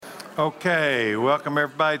Okay, welcome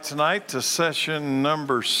everybody tonight to session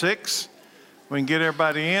number 6. We can get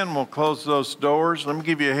everybody in, we'll close those doors. Let me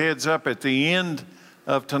give you a heads up. At the end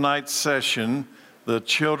of tonight's session, the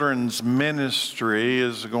children's ministry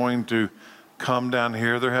is going to come down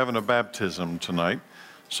here. They're having a baptism tonight,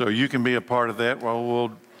 so you can be a part of that. Well,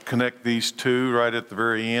 we'll connect these two right at the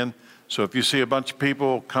very end. So if you see a bunch of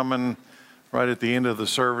people coming right at the end of the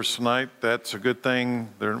service tonight, that's a good thing.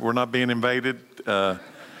 We're not being invaded.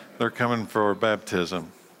 They're coming for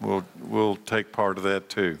baptism. We'll take part of that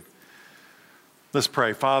too. Let's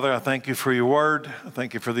pray. Father, I thank you for your word. I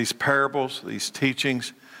thank you for these parables, these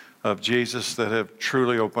teachings of Jesus that have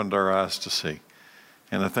truly opened our eyes to see.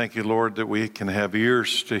 And I thank you, Lord, that we can have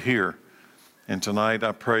ears to hear. And tonight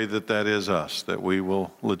I pray that that is us, that we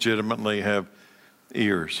will legitimately have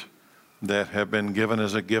ears that have been given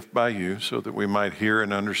as a gift by you so that we might hear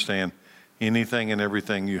and understand anything and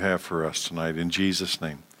everything you have for us tonight. In Jesus'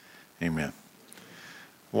 name. Amen.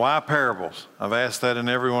 Why parables? I've asked that in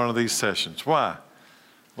every one of these sessions. Why?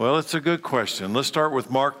 Well, it's a good question. Let's start with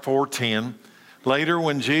Mark 4:10. Later,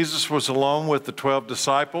 when Jesus was alone with the 12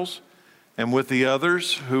 disciples and with the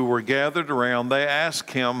others who were gathered around, they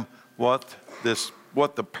asked him what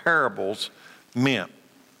the parables meant.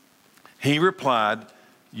 He replied,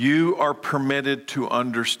 "You are permitted to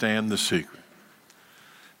understand the secret."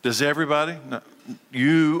 Does everybody? No.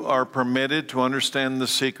 You are permitted to understand the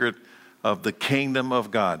secret of the kingdom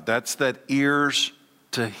of God. That's that ears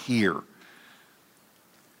to hear.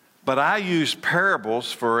 But I use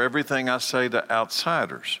parables for everything I say to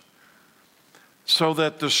outsiders so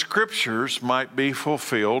that the scriptures might be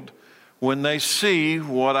fulfilled. When they see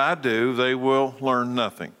what I do, they will learn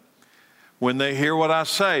nothing. When they hear what I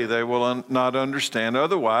say, they will not understand.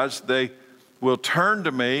 Otherwise, they will turn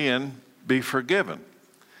to me and be forgiven.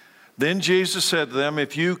 Then Jesus said to them,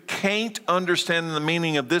 if you can't understand the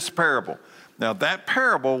meaning of this parable. Now that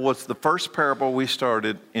parable was the first parable we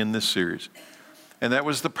started in this series. And that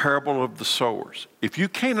was the parable of the sowers. If you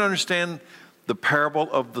can't understand the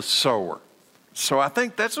parable of the sower. So I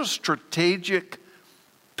think that's a strategic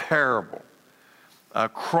parable.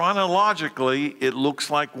 Chronologically, it looks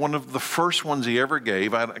like one of the first ones he ever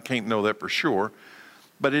gave. I can't know that for sure.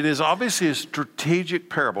 But it is obviously a strategic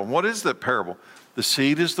parable. And what is that parable? The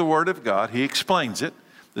seed is the word of God. He explains it.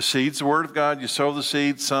 The seed's the word of God. You sow the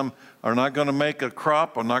seed. Some are not going to make a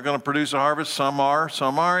crop or not going to produce a harvest. Some are,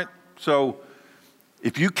 some aren't. So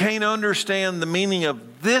if you can't understand the meaning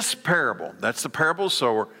of this parable, that's the parable of the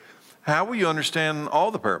sower, how will you understand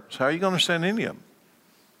all the parables? How are you going to understand any of them?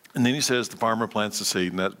 And then he says the farmer plants the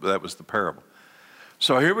seed, and that was the parable.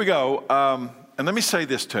 So here we go. And let me say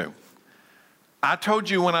this too. I told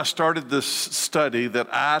you when I started this study that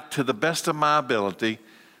I, to the best of my ability,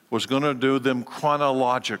 was going to do them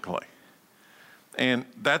chronologically. And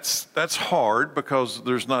that's hard because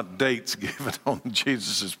there's not dates given on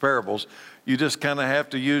Jesus' parables. You just kind of have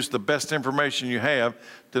to use the best information you have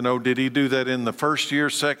to know, did he do that in the first year,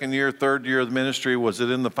 second year, third year of the ministry? Was it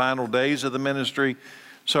in the final days of the ministry?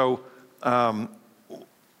 So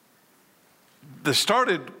they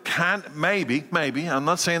started maybe, I'm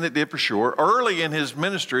not saying they did for sure, early in his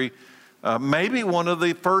ministry, maybe one of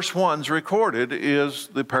the first ones recorded is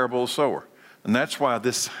the parable of the sower. And that's why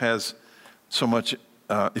this has so much,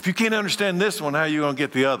 if you can't understand this one, how are you going to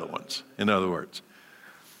get the other ones, in other words?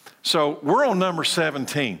 So we're on number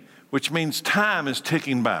 17, which means time is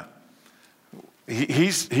ticking by.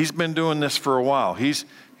 He's been doing this for a while. He's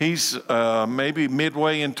maybe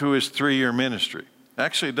midway into his 3-year ministry.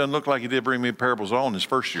 Actually, it doesn't look like he did bring me parables all in his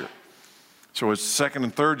first year. So it's second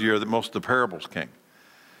and third year that most of the parables came.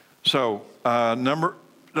 So number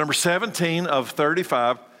 17 of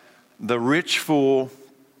 35, the rich fool,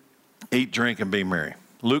 eat, drink, and be merry.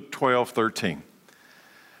 Luke 12:13.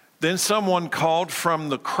 Then someone called from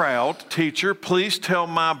the crowd, "Teacher, please tell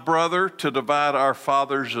my brother to divide our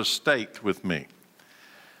father's estate with me."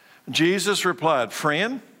 Jesus replied,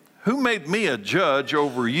 "Friend, who made me a judge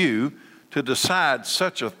over you to decide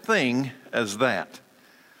such a thing as that?"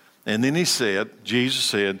 And then Jesus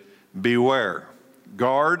said, "Beware,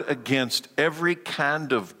 guard against every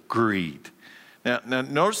kind of greed." Now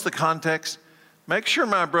notice the context. Make sure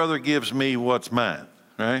my brother gives me what's mine,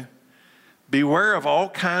 right? Beware of all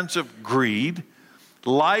kinds of greed.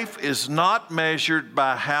 Life is not measured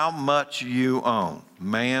by how much you own.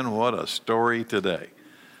 Man, what a story today.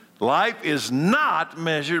 Life is not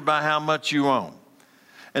measured by how much you own.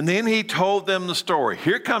 And then he told them the story.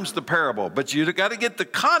 Here comes the parable, but you got to get the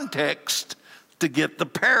context to get the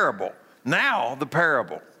parable. Now the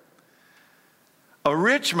parable. A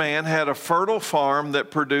rich man had a fertile farm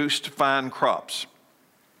that produced fine crops.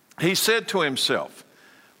 He said to himself,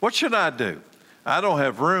 What should I do? I don't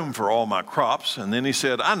have room for all my crops. And then he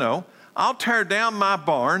said, I know. I'll tear down my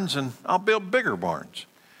barns and I'll build bigger barns.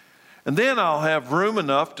 And then I'll have room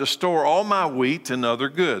enough to store all my wheat and other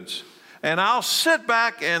goods. And I'll sit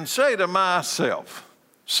back and say to myself,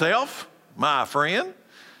 self, my friend,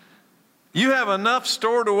 you have enough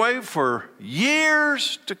stored away for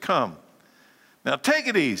years to come. Now take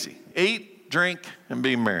it easy. Eat, drink, and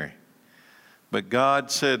be merry. But God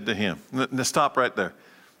said to him, now stop right there.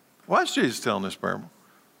 Why is Jesus telling this parable?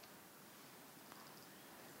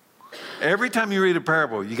 Every time you read a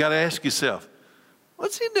parable, you got to ask yourself,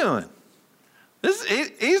 what's he doing? This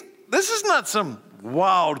is not some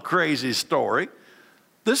wild, crazy story.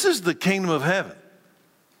 This is the kingdom of heaven.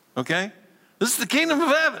 Okay? This is the kingdom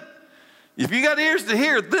of heaven. If you got ears to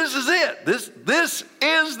hear, this is it. This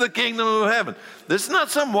is the kingdom of heaven. This is not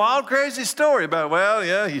some wild, crazy story about, well,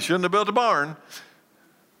 yeah, he shouldn't have built a barn.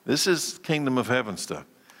 This is kingdom of heaven stuff.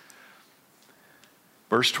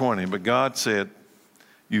 Verse 20, but God said,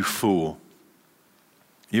 you fool,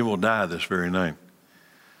 you will die this very night.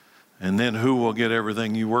 And then who will get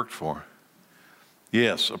everything you worked for?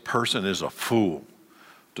 Yes, a person is a fool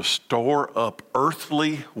to store up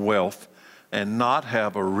earthly wealth and not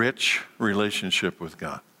have a rich relationship with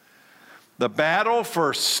God. The battle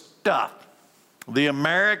for stuff, the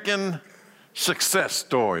American success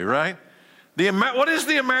story, right? What is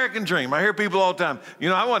the American dream? I hear people all the time,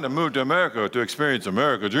 I want to move to America to experience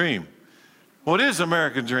American dream. What is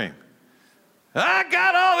American dream? I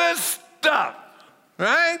got all this stuff,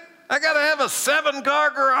 right? I got to have a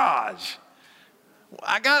 7-car garage.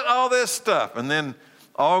 I got all this stuff. And then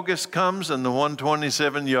August comes and the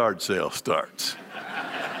 127 yard sale starts.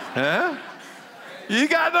 Huh? You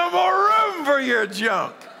got no more room for your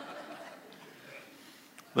junk.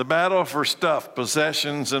 The battle for stuff,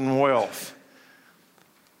 possessions, and wealth.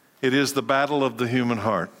 It is the battle of the human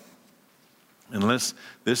heart. And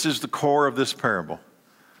this is the core of this parable.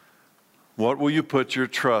 What will you put your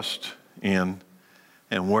trust in,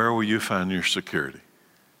 and where will you find your security?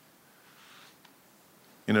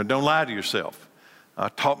 Don't lie to yourself. I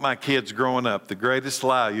taught my kids growing up, the greatest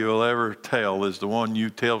lie you'll ever tell is the one you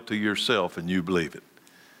tell to yourself and you believe it.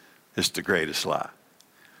 It's the greatest lie.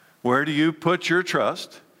 Where do you put your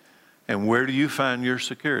trust, and where do you find your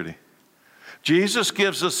security? Jesus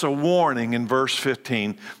gives us a warning in verse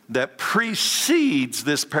 15 that precedes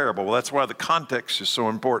this parable. Well, that's why the context is so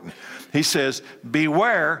important. He says,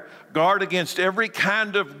 beware, guard against every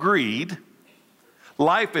kind of greed.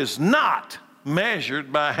 Life is not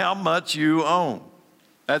measured by how much you own.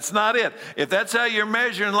 That's not it. If that's how you're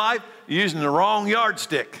measuring life, you're using the wrong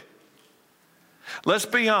yardstick. Let's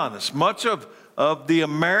be honest. Much of the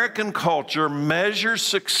American culture measures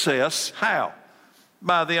success how?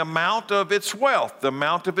 By the amount of its wealth, the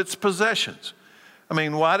amount of its possessions. I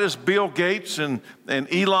mean, why does Bill Gates and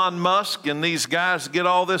Elon Musk and these guys get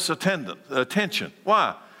all this attention?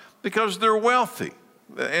 Why? Because they're wealthy,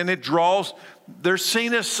 and they're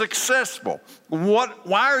seen as successful. Why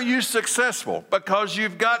are you successful? Because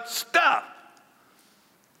you've got stuff.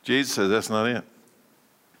 Jesus says that's not it.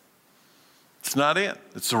 It's not it.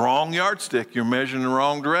 It's the wrong yardstick. You're measuring the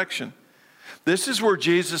wrong direction. This is where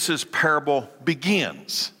Jesus' parable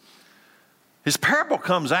begins. His parable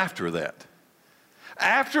comes after that.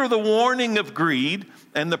 After the warning of greed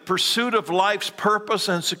and the pursuit of life's purpose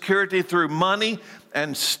and security through money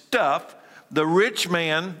and stuff, the rich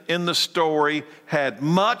man in the story had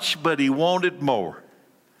much, but he wanted more.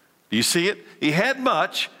 Do you see it? He had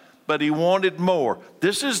much, but he wanted more.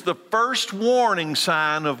 This is the first warning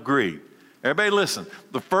sign of greed. Everybody listen.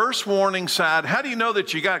 The first warning sign, how do you know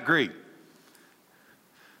that you got greed?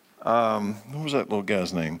 What was that little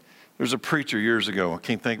guy's name? There's a preacher years ago. I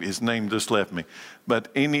can't think, his name just left me. But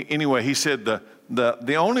anyway, he said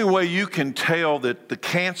the only way you can tell that the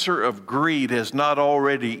cancer of greed has not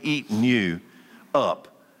already eaten you up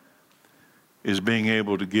is being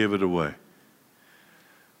able to give it away.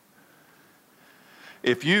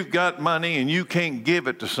 If you've got money and you can't give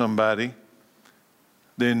it to somebody,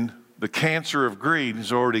 then the cancer of greed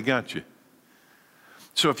has already got you.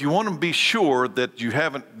 So if you want to be sure that you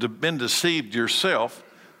haven't been deceived yourself,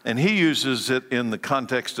 and he uses it in the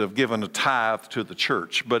context of giving a tithe to the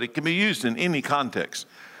church, but it can be used in any context.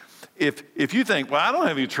 If you think, well, I don't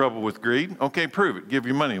have any trouble with greed, okay, prove it. Give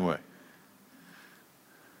your money away.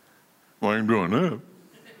 Well, I ain't doing that.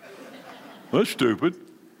 That's stupid.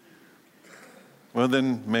 Well,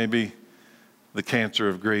 then maybe the cancer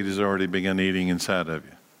of greed has already begun eating inside of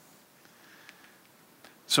you.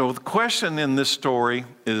 So the question in this story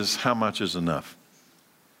is, how much is enough?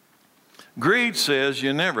 Greed says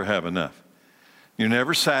you never have enough. You're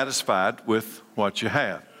never satisfied with what you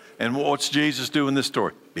have. And what's Jesus do in this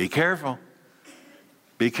story? Be careful.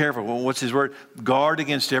 Be careful. Well, what's his word? Guard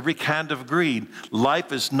against every kind of greed.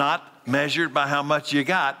 Life is not measured by how much you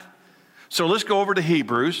got. So let's go over to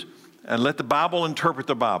Hebrews and let the Bible interpret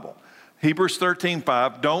the Bible. Hebrews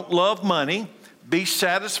 13:5, don't love money. Be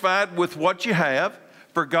satisfied with what you have.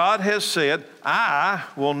 For God has said, I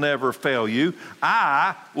will never fail you.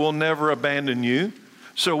 I will never abandon you.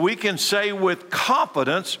 So we can say with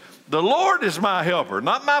confidence, the Lord is my helper,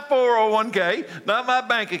 not my 401k, not my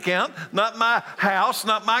bank account, not my house,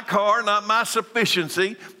 not my car, not my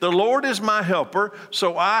sufficiency. The Lord is my helper,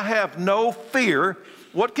 so I have no fear.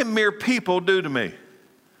 What can mere people do to me?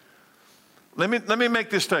 Let me make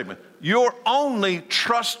this statement. Your only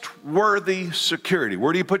trustworthy security.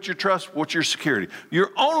 Where do you put your trust? What's your security?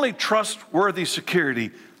 Your only trustworthy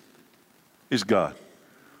security is God.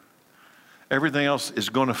 Everything else is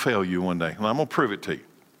going to fail you one day. And I'm going to prove it to you.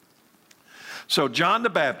 So John the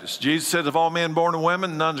Baptist, Jesus said, of all men born of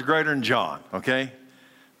women, none's greater than John, okay?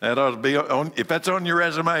 That ought to be on, if that's on your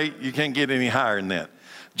resume, you can't get any higher than that.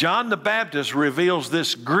 John the Baptist reveals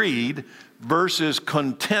this greed versus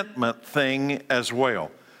contentment thing as well.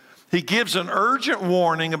 He gives an urgent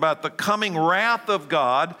warning about the coming wrath of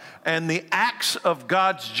God and the axe of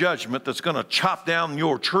God's judgment that's going to chop down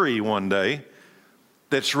your tree one day,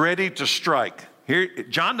 that's ready to strike. Here,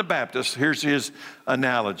 John the Baptist, here's his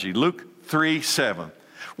analogy. Luke 3:7.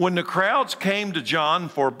 When the crowds came to John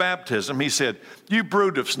for baptism, he said, you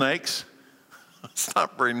brood of snakes. It's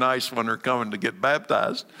not very nice when they're coming to get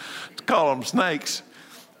baptized to call them snakes.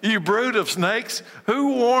 You brood of snakes,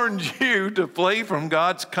 who warned you to flee from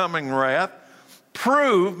God's coming wrath?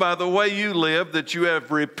 Prove by the way you live that you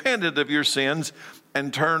have repented of your sins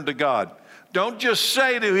and turned to God. Don't just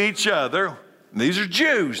say to each other, these are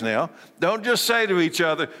Jews now, don't just say to each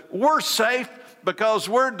other, we're safe because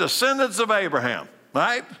we're descendants of Abraham,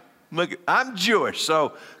 right? Look, I'm Jewish,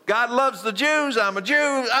 so God loves the Jews, I'm a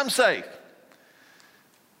Jew, I'm safe.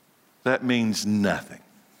 That means nothing.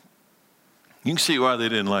 You can see why they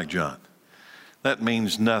didn't like John. That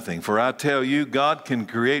means nothing. For I tell you, God can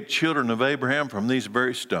create children of Abraham from these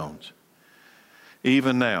very stones.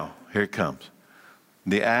 Even now, here it comes.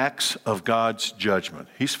 The axe of God's judgment.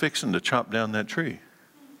 He's fixing to chop down that tree.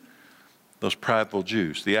 Those prideful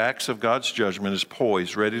Jews. The axe of God's judgment is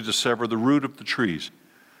poised, ready to sever the root of the trees.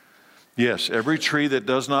 Yes, every tree that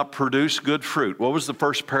does not produce good fruit. What was the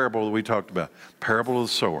first parable that we talked about? Parable of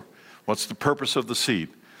the sower. What's the purpose of the seed?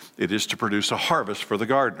 It is to produce a harvest for the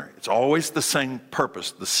gardener. It's always the same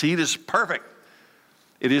purpose. The seed is perfect.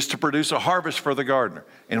 It is to produce a harvest for the gardener.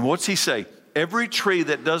 And what's he say? Every tree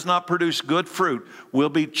that does not produce good fruit will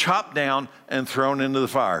be chopped down and thrown into the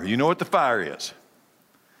fire. You know what the fire is?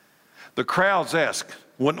 The crowds ask,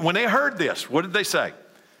 when they heard this, what did they say?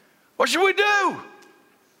 What should we do?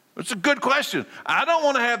 It's a good question. I don't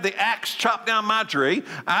want to have the axe chopped down my tree.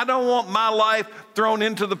 I don't want my life thrown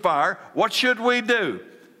into the fire. What should we do?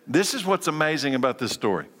 This is what's amazing about this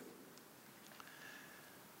story.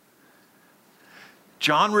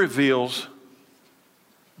 John reveals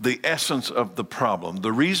the essence of the problem,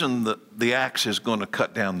 the reason that the axe is going to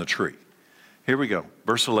cut down the tree. Here we go,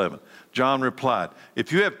 verse 11. John replied,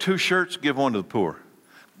 if you have 2 shirts, give one to the poor.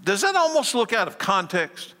 Does that almost look out of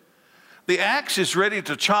context? The axe is ready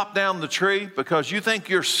to chop down the tree because you think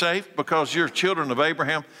you're safe because you're children of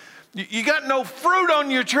Abraham. You got no fruit on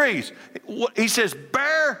your trees. He says,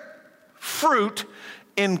 bear fruit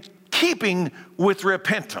in keeping with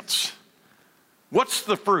repentance. What's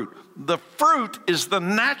the fruit? The fruit is the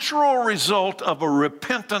natural result of a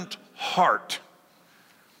repentant heart.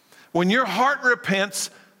 When your heart repents,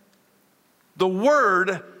 the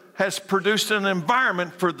Word has produced an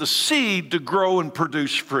environment for the seed to grow and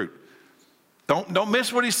produce fruit. Don't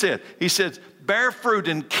miss what he said. He says, bear fruit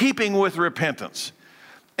in keeping with repentance.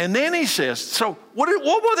 And then he says, so what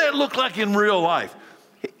will that look like in real life?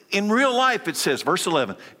 In real life, it says, verse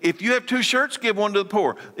 11, if you have 2 shirts, give one to the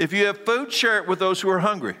poor. If you have food, share it with those who are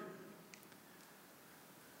hungry.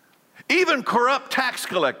 Even corrupt tax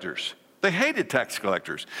collectors, they hated tax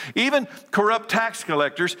collectors. Even corrupt tax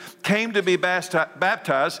collectors came to be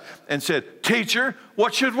baptized and said, teacher,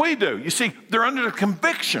 what should we do? You see, they're under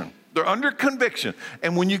conviction. They're under conviction.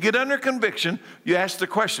 And when you get under conviction, you ask the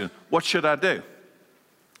question, what should I do?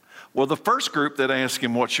 Well, the first group that asked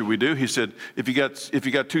him, what should we do? He said, if you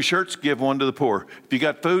got 2 shirts, give one to the poor. If you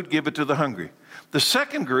got food, give it to the hungry. The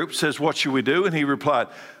second group says, what should we do? And he replied,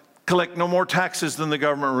 collect no more taxes than the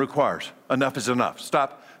government requires. Enough is enough.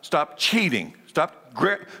 Stop cheating. Stop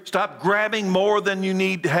grabbing more than you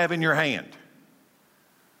need to have in your hand.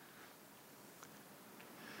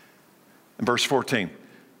 In verse 14,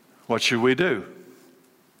 what should we do?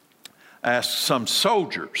 asked some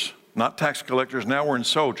soldiers, not tax collectors, now we're in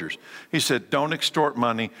soldiers. He said, don't extort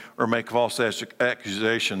money or make false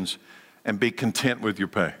accusations, and be content with your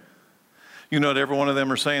pay. You know what every one of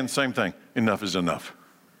them are saying? The same thing. Enough is enough.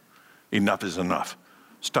 Enough is enough.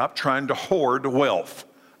 Stop trying to hoard wealth.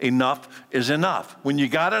 Enough is enough. When you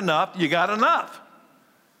got enough, you got enough.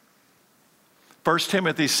 1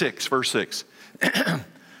 Timothy 6, verse 6.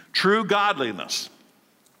 True godliness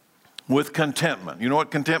with contentment. You know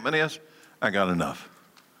what contentment is? I got enough.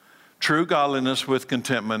 True godliness with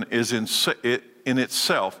contentment is in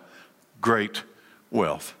itself great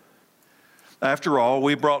wealth. After all,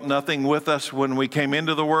 we brought nothing with us when we came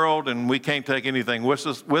into the world, and we can't take anything with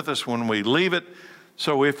us when we leave it.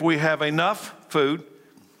 So if we have enough food,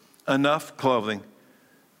 enough clothing,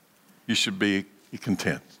 you should be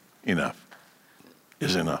content. Enough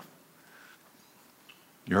is enough.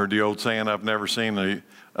 You heard the old saying, I've never seen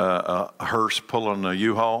a hearse pulling a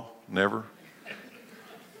U-Haul? Never?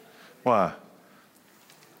 Why?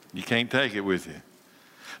 You can't take it with you.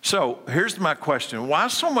 So here's my question. Why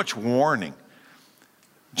so much warning?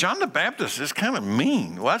 John the Baptist is kind of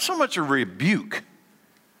mean. Why so much a rebuke?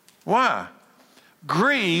 Why?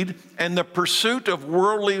 Greed and the pursuit of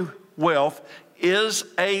worldly wealth is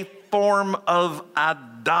a form of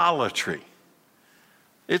idolatry.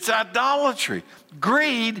 It's idolatry.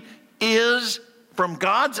 Greed is, from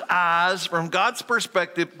God's eyes, from God's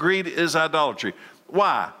perspective, greed is idolatry.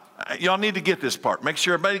 Why? Y'all need to get this part. Make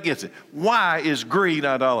sure everybody gets it. Why is greed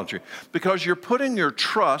idolatry? Because you're putting your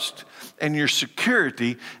trust and your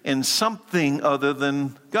security in something other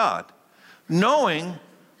than God, knowing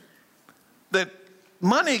that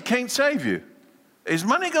money can't save you. Is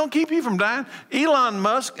money going to keep you from dying? Elon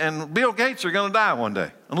Musk and Bill Gates are going to die one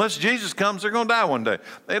day. Unless Jesus comes, they're going to die one day.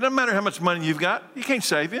 It doesn't matter how much money you've got. You can't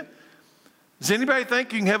save you. Does anybody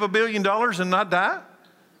think you can have $1 billion and not die?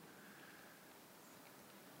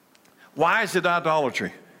 Why is it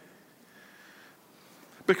idolatry?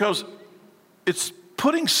 Because it's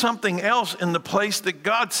putting something else in the place that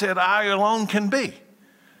God said I alone can be.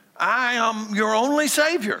 I am your only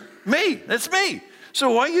Savior. Me. That's me.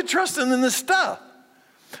 So why are you trusting in this stuff?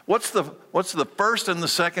 What's the first and the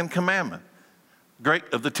second commandment? Great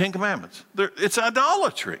of the 10 commandments. It's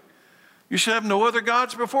idolatry. You should have no other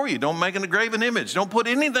gods before you. Don't make an graven image. Don't put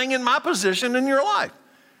anything in my position in your life.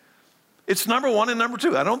 It's number one and number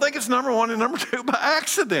two. I don't think it's number one and number two by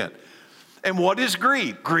accident. And what is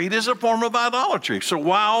greed? Greed is a form of idolatry. So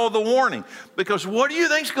why all the warning? Because what do you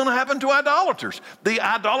think is going to happen to idolaters? The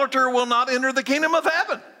idolater will not enter the kingdom of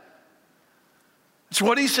heaven. It's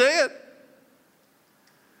what he said.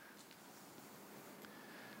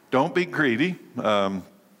 Don't be greedy. Let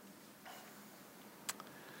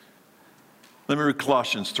me read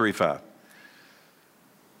Colossians 3:5.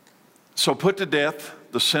 So put to death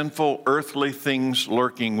the sinful earthly things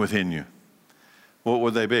lurking within you. What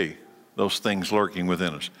would they be? Those things lurking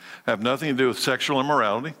within us. Have nothing to do with sexual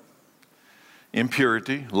immorality,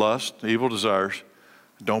 impurity, lust, evil desires.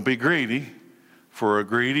 Don't be greedy, for a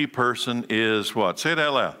greedy person is what? Say it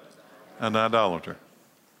out loud. An idolater.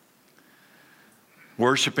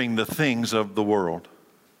 Worshiping the things of the world.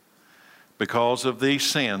 Because of these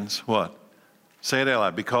sins, what? Say it out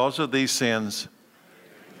loud. Because of these sins,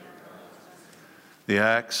 the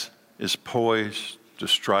axe is poised to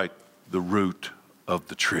strike the root of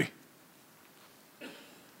the tree.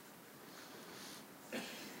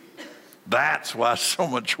 That's why so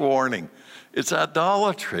much warning. It's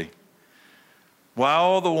idolatry. Why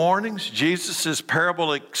all the warnings? Jesus'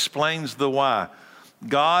 parable explains the why.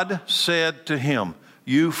 God said to him,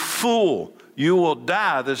 you fool, you will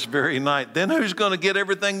die this very night. Then who's going to get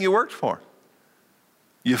everything you worked for?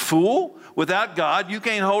 You fool. Without God, you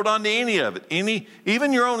can't hold on to any of it.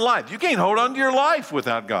 Even your own life. You can't hold on to your life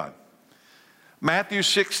without God. Matthew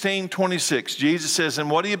 16:26, Jesus says, and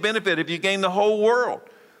what do you benefit if you gain the whole world,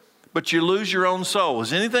 but you lose your own soul?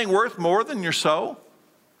 Is anything worth more than your soul?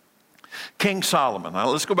 King Solomon. Now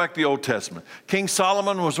let's go back to the Old Testament. King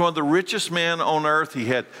Solomon was one of the richest men on earth. He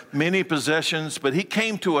had many possessions, but he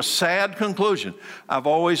came to a sad conclusion. I've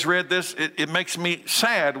always read this. It makes me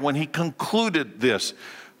sad when he concluded this.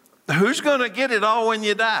 Who's going to get it all when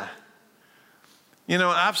you die? You know,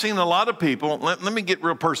 I've seen a lot of people, let me get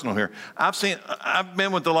real personal here. I've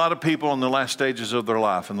been with a lot of people in the last stages of their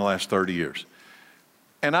life in the last 30 years.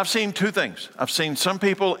 And I've seen two things. I've seen some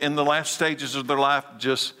people in the last stages of their life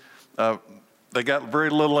just, they got very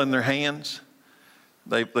little in their hands.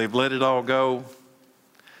 They've let it all go.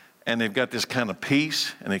 And they've got this kind of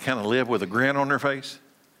peace, and they kind of live with a grin on their face.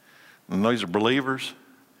 And those are believers.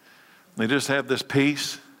 They just have this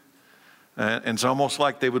peace. And it's almost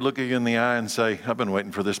like they would look at you in the eye and say, I've been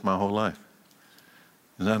waiting for this my whole life.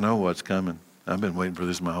 And I know what's coming. I've been waiting for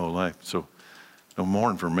this my whole life. So don't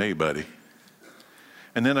mourn for me, buddy.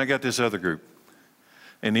 And then I got this other group.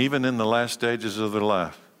 And even in the last stages of their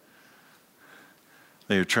life,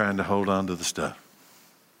 they are trying to hold on to the stuff.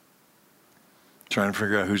 Trying to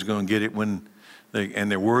figure out who's going to get it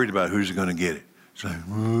and they're worried about who's going to get it. It's like,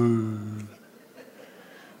 whoa.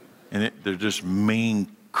 And they're just mean,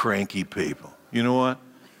 cranky people. You know what?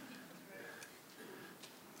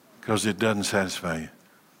 Because it doesn't satisfy you.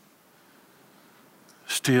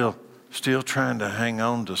 Still trying to hang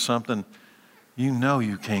on to something you know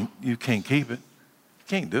you can't keep it. You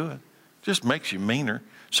can't do it. Just makes you meaner.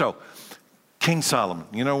 So, King Solomon,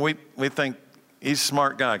 you know, we think he's a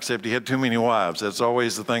smart guy, except he had too many wives. That's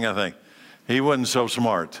always the thing I think. He wasn't so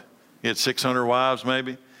smart. He had 600 wives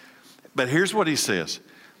maybe. But here's what he says.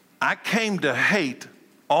 I came to hate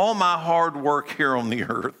all my hard work here on the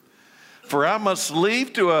earth, for I must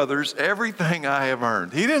leave to others everything I have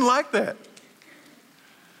earned. He didn't like that.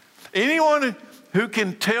 Anyone who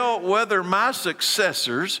can tell whether my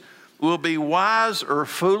successors will be wise or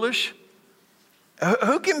foolish,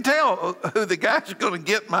 who can tell who the guy who's going to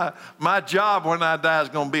get my job when I die is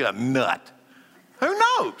going to be a nut? Who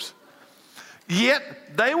knows?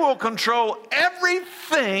 Yet they will control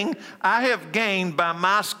everything I have gained by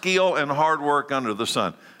my skill and hard work under the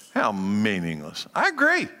sun. How meaningless. I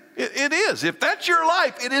agree. It is. If that's your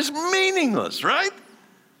life, it is meaningless, right?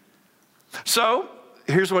 So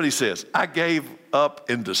here's what he says. I gave up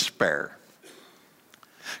in despair,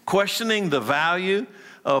 questioning the value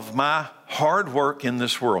of my hard work in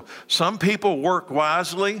this world. Some people work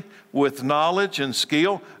wisely with knowledge and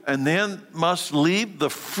skill and then must leave the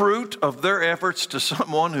fruit of their efforts to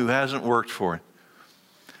someone who hasn't worked for it.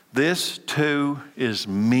 This too is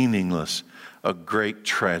meaningless, a great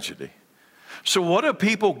tragedy. So what do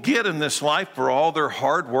people get in this life for all their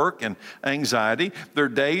hard work and anxiety? Their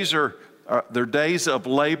days of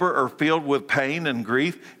labor are filled with pain and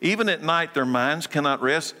grief. Even at night, their minds cannot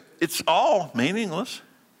rest. It's all meaningless.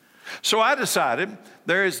 So I decided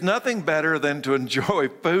there is nothing better than to enjoy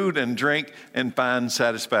food and drink and find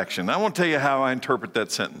satisfaction. I want to tell you how I interpret that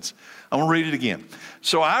sentence. I want to read it again.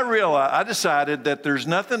 So I decided that there's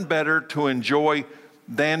nothing better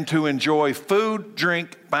than to enjoy food,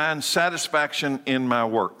 drink, find satisfaction in my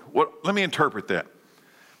work. Let me interpret that.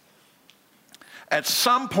 At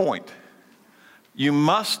some point, you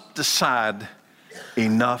must decide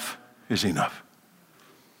enough is enough.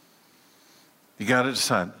 You got to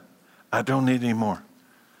decide, I don't need any more.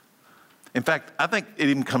 In fact, I think it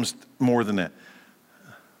even comes more than that.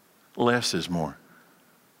 Less is more.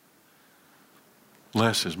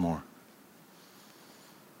 Less is more.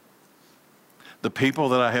 The people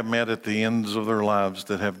that I have met at the ends of their lives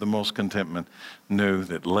that have the most contentment knew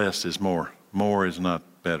that less is more. More is not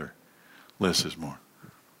better. Less is more.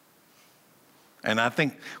 And I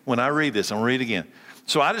think when I read this, I'm going to read it again.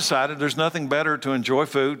 So I decided there's nothing better to enjoy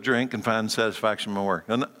food, drink, and find satisfaction in my work.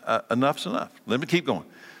 Enough's enough. Let me keep going.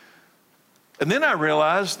 And then I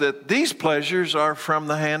realized that these pleasures are from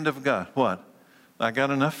the hand of God. What? I got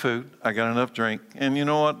enough food. I got enough drink. And you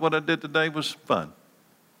know what? What I did today was fun.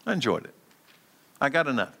 I enjoyed it. I got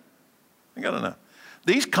enough. I got enough.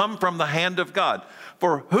 These come from the hand of God.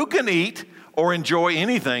 For who can eat or enjoy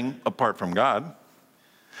anything apart from God?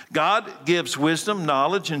 God gives wisdom,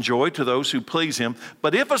 knowledge, and joy to those who please him.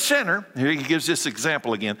 But if a sinner, here he gives this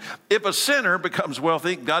example again, if a sinner becomes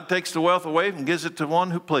wealthy, God takes the wealth away and gives it to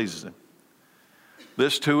one who pleases him.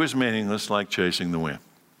 This too is meaningless, like chasing the wind.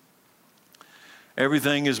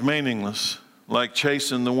 Everything is meaningless, like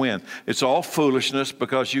chasing the wind. It's all foolishness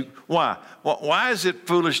because why? Why is it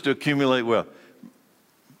foolish to accumulate wealth?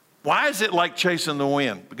 Why is it like chasing the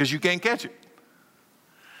wind? Because you can't catch it.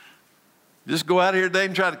 Just go out here today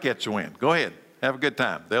and try to catch the wind. Go ahead. Have a good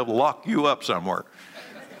time. They'll lock you up somewhere.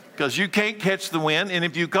 Because you can't catch the wind, and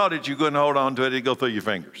if you caught it, you couldn't hold on to it. It'd go through your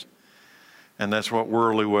fingers. And that's what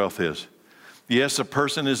worldly wealth is. Yes, a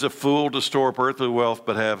person is a fool to store up earthly wealth,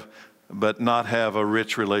 but not have a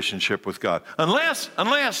rich relationship with God. Unless,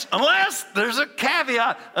 there's a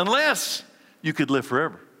caveat, unless you could live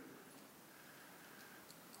forever.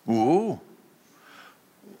 Ooh.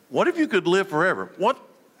 What if you could live forever?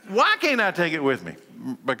 Why can't I take it with me?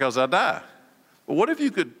 Because I die. But what if you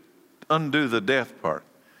could undo the death part?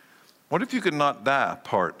 What if you could not die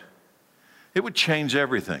part? It would change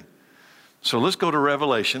everything. So let's go to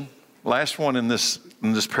Revelation, last one in this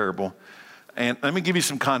parable. And let me give you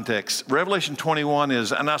some context. Revelation 21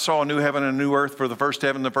 is, and I saw a new heaven and a new earth, for the first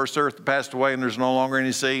heaven and the first earth passed away, and there's no longer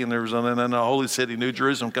any sea, and there's a holy city, New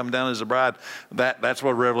Jerusalem, come down as a bride. That's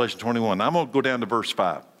what Revelation 21. I'm going to go down to verse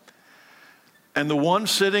 5. And the one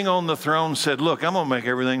sitting on the throne said, look, I'm going to make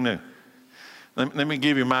everything new. Let me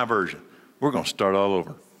give you my version. We're going to start all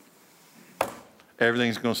over.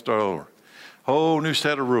 Everything's going to start all over. Whole new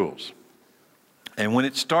set of rules. And when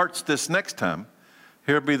it starts this next time,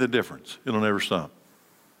 here'll be the difference. It'll never stop.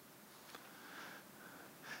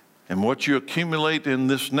 And what you accumulate in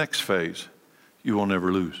this next phase, you will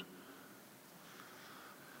never lose.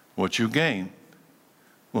 What you gain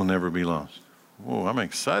will never be lost. Whoa, I'm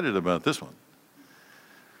excited about this one.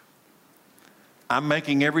 I'm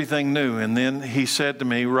making everything new. And then he said to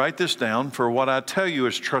me, write this down, for what I tell you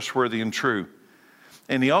is trustworthy and true.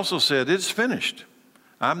 And he also said, it's finished.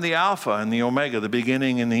 I'm the Alpha and the Omega, the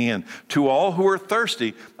beginning and the end. To all who are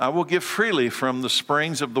thirsty, I will give freely from the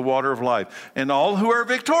springs of the water of life. And all who are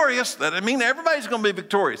victorious, that I mean everybody's going to be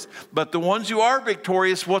victorious, but the ones who are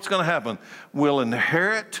victorious, what's going to happen? Will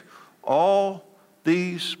inherit all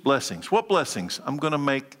these blessings. What blessings? I'm going to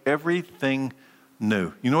make everything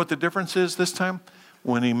new. You know what the difference is this time?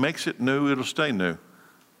 When he makes it new, it'll stay new.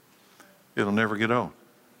 It'll never get old.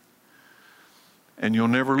 And you'll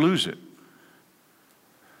never lose it.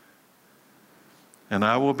 And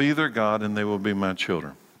I will be their God, and they will be my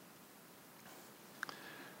children.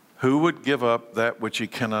 Who would give up that which he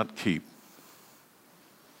cannot keep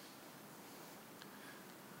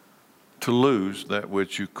to lose that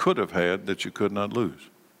which you could have had that you could not lose?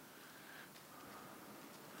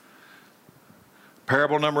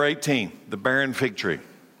 Parable number 18, the barren fig tree.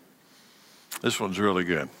 This one's really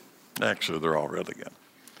good. Actually, they're all really good.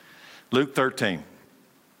 Luke 13.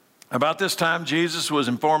 About this time, Jesus was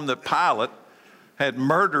informed that Pilate had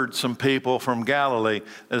murdered some people from Galilee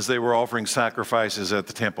as they were offering sacrifices at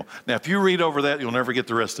the temple. Now, if you read over that, you'll never get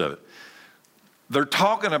the rest of it. They're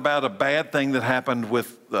talking about a bad thing that happened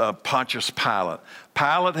with Pontius Pilate.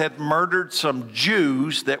 Pilate had murdered some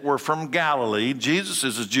Jews that were from Galilee. Jesus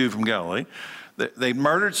is a Jew from Galilee. They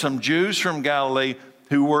murdered some Jews from Galilee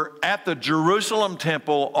who were at the Jerusalem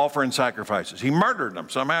temple offering sacrifices. He murdered them.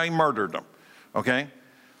 Somehow he murdered them. Okay?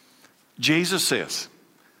 Jesus says,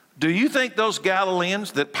 do you think those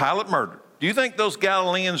Galileans that Pilate murdered, do you think those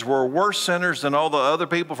Galileans were worse sinners than all the other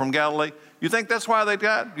people from Galilee? You think that's why they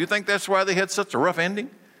died? You think that's why they had such a rough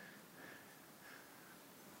ending?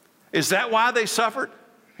 Is that why they suffered?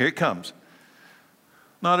 Here it comes.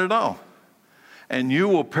 Not at all. And you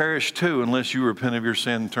will perish too unless you repent of your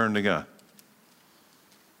sin and turn to God.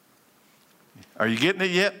 Are you getting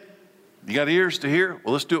it yet? You got ears to hear?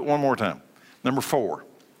 Well, let's do it one more time. Number 4.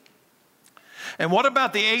 And what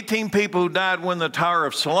about the 18 people who died when the Tower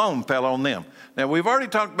of Siloam fell on them? Now, we've already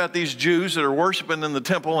talked about these Jews that are worshiping in the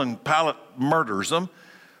temple and Pilate murders them.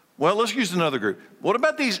 Well, let's use another group. What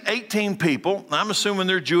about these 18 people? I'm assuming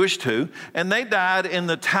they're Jewish too, and they died in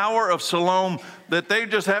the Tower of Siloam, that they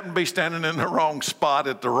just happened to be standing in the wrong spot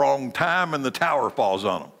at the wrong time and the tower falls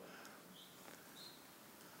on them.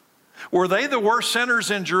 Were they the worst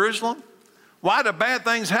sinners in Jerusalem? Why do bad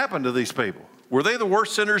things happen to these people? Were they the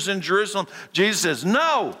worst sinners in Jerusalem? Jesus says,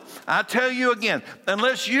 no, I tell you again,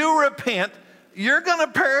 unless you repent, you're going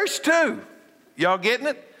to perish too. Y'all getting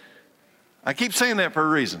it? I keep saying that for a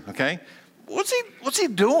reason, okay? What's he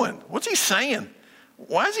doing? What's he saying?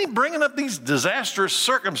 Why is he bringing up these disastrous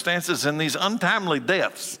circumstances and these untimely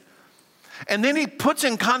deaths? And then he puts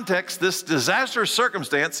in context this disastrous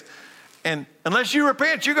circumstance, and unless you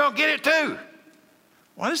repent, you're going to get it too.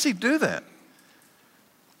 Why does he do that?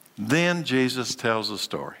 Then Jesus tells a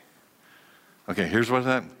story. Okay, here's what's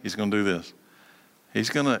happening. He's going to do this. He's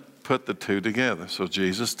going to put the two together. So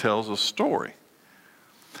Jesus tells a story.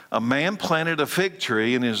 A man planted a fig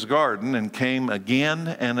tree in his garden and came again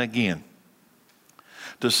and again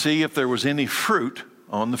to see if there was any fruit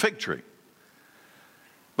on the fig tree.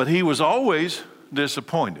 But he was always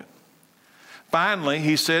disappointed. Finally,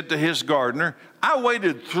 he said to his gardener, I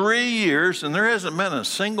waited 3 years and there hasn't been a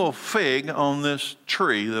single fig on this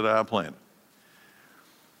tree that I planted.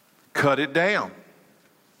 Cut it down.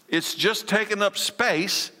 It's just taking up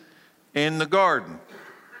space in the garden.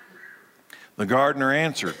 The gardener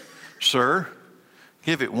answered, Sir,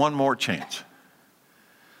 give it one more chance.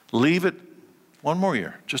 Leave it one more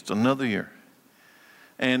year, just another year.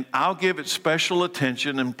 And I'll give it special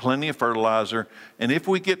attention and plenty of fertilizer. And if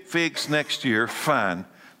we get figs next year, fine.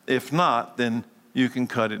 If not, then you can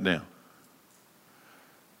cut it down.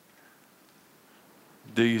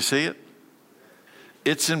 Do you see it?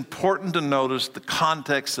 It's important to notice the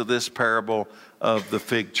context of this parable of the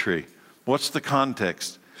fig tree. What's the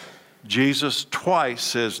context? Jesus twice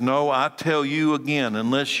says, no, I tell you again,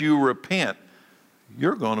 unless you repent,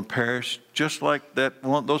 you're going to perish just like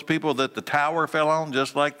those people that the tower fell on,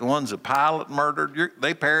 just like the ones that Pilate murdered.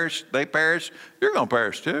 They perished. You're going to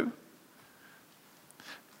perish too.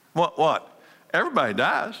 What? Everybody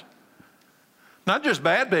dies. Not just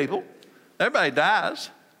bad people. Everybody dies.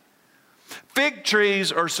 Fig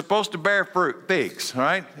trees are supposed to bear fruit, figs, all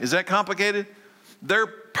right? Is that complicated? Their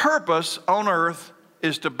purpose on earth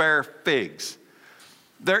is to bear figs.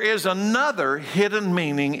 There is another hidden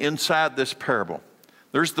meaning inside this parable.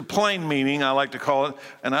 There's the plain meaning, I like to call it,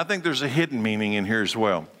 and I think there's a hidden meaning in here as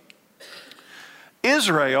well.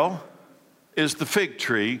 Israel is the fig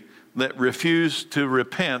tree that refused to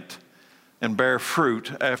repent and bear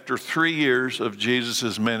fruit after 3 years of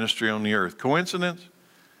Jesus' ministry on the earth. Coincidence?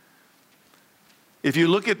 If you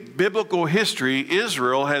look at biblical history,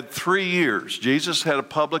 Israel had 3 years. Jesus had a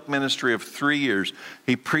public ministry of 3 years.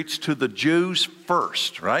 He preached to the Jews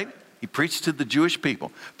first, right? He preached to the Jewish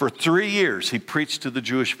people. For 3 years, he preached to the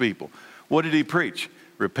Jewish people. What did he preach?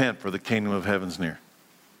 Repent, for the kingdom of heaven's near.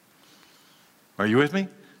 Are you with me?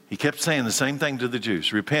 He kept saying the same thing to the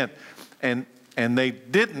Jews. Repent. And they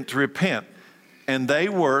didn't repent. And they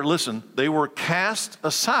were cast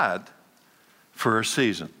aside for a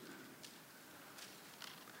season.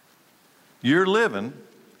 You're living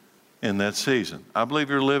in that season. I believe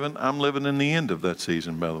I'm living in the end of that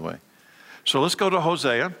season, by the way. So let's go to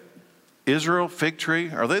Hosea. Israel, fig tree.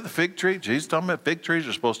 Are they the fig tree? Jesus talking about fig trees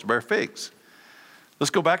are supposed to bear figs. Let's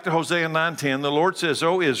go back to Hosea 9:10. The Lord says,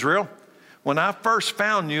 "O Israel, when I first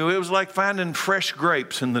found you, it was like finding fresh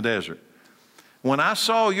grapes in the desert. When I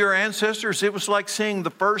saw your ancestors, it was like seeing the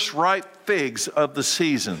first ripe figs of the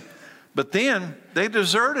season. But then they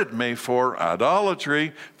deserted me for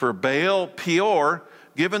idolatry, for Baal Peor,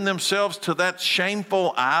 giving themselves to that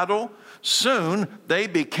shameful idol. Soon they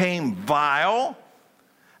became vile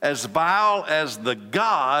as the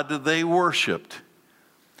God they worshiped."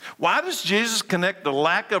 Why does Jesus connect the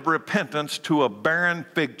lack of repentance to a barren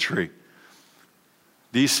fig tree?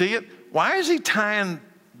 Do you see it? Why is he tying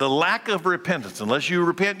the lack of repentance, unless you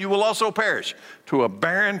repent, you will also perish, to a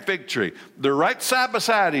barren fig tree? They're right side by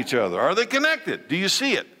side each other. Are they connected? Do you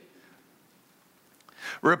see it?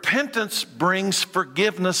 Repentance brings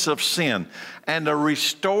forgiveness of sin and a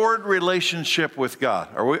restored relationship with God.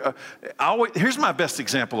 Here's my best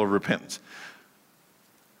example of repentance.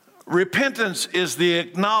 Repentance is the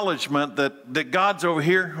acknowledgement that God's over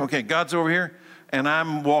here. Okay, God's over here, and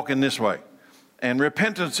I'm walking this way. And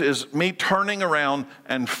repentance is me turning around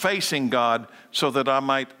and facing God so that I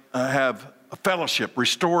might have a fellowship,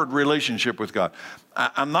 restored relationship with God.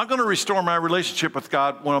 I'm not going to restore my relationship with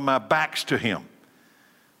God when my back's to Him.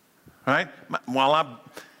 Right? While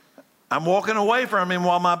I'm walking away from Him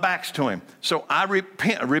while my back's to Him. So I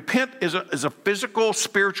repent. Repent is a physical,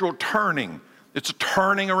 spiritual turning. It's a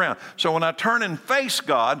turning around. So when I turn and face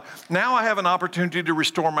God, now I have an opportunity to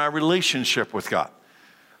restore my relationship with God.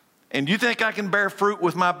 And you think I can bear fruit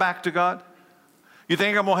with my back to God? You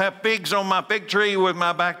think I'm going to have figs on my fig tree with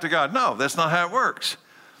my back to God? No, that's not how it works.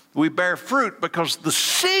 We bear fruit because the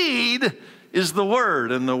seed is the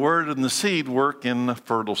Word, and the Word and the seed work in the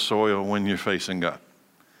fertile soil when you're facing God.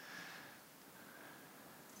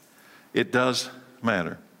 It does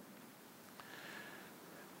matter.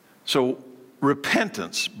 So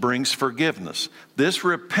repentance brings forgiveness. This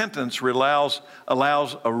repentance allows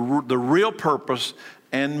the real purpose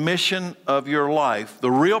and mission of your life.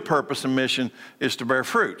 The real purpose and mission is to bear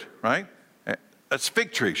fruit, right? That's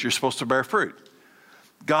fig trees. You're supposed to bear fruit.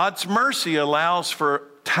 God's mercy allows for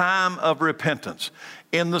time of repentance.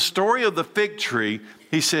 In the story of the fig tree,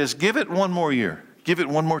 He says, give it one more year. Give it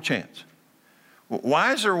one more chance.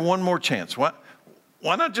 Why is there one more chance? Why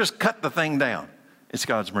not just cut the thing down? It's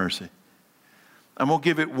God's mercy. I'm going to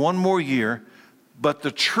give it one more year, but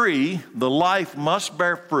the tree, the life, must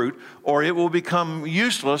bear fruit, or it will become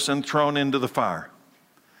useless and thrown into the fire.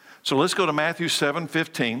 So let's go to Matthew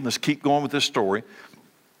 7:15. Let's keep going with this story.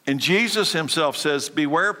 And Jesus Himself says,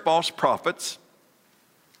 beware false prophets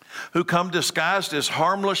who come disguised as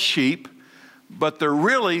harmless sheep, but they're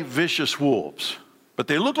really vicious wolves. But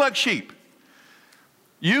they look like sheep.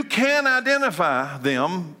 You can identify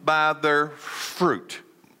them by their fruit.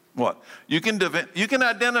 What? You can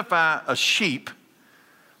identify a sheep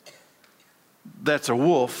that's a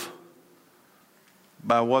wolf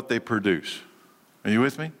by what they produce. Are you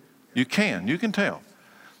with me? You can tell.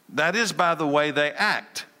 That is by the way they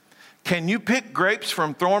act. Can you pick grapes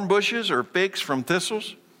from thorn bushes or figs from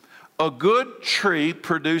thistles? A good tree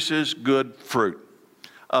produces good fruit.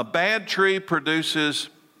 A bad tree produces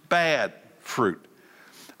bad fruit.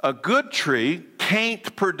 A good tree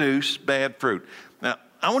can't produce bad fruit. Now,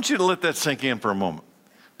 I want you to let that sink in for a moment.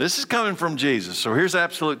 This is coming from Jesus, so here's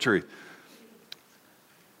absolute truth.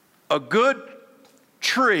 A good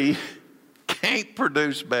tree can't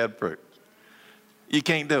produce bad fruit. You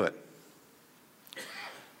can't do it.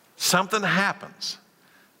 Something happens.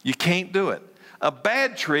 You can't do it. A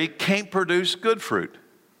bad tree can't produce good fruit.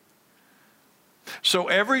 So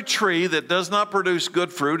every tree that does not produce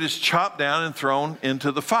good fruit is chopped down and thrown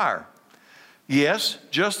into the fire. Yes,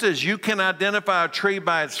 just as you can identify a tree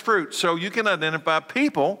by its fruit, so you can identify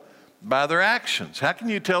people by their actions. How can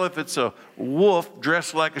you tell if it's a wolf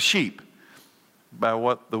dressed like a sheep? By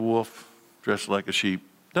what the wolf dressed like a sheep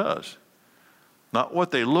does. Not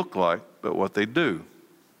what they look like, but what they do.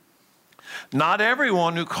 Not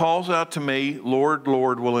everyone who calls out to me, Lord,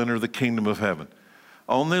 Lord, will enter the kingdom of heaven.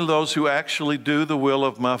 Only those who actually do the will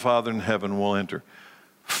of my Father in heaven will enter.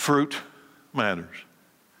 Fruit matters.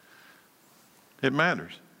 It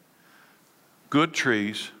matters. Good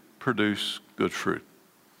trees produce good fruit.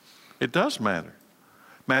 It does matter.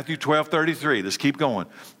 Matthew 12:33. Let's keep going.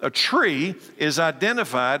 A tree is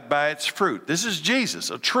identified by its fruit. This is Jesus.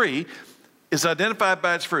 A tree is identified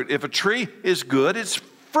by its fruit. If a tree is good, its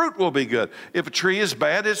fruit will be good. If a tree is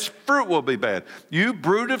bad, its fruit will be bad. You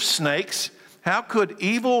brood of snakes, how could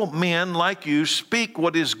evil men like you speak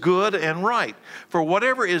what is good and right? For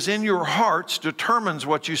whatever is in your hearts determines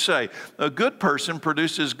what you say. A good person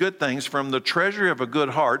produces good things from the treasury of a good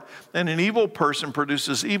heart, and an evil person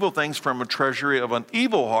produces evil things from a treasury of an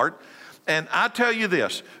evil heart. And I tell you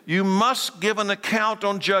this, you must give an account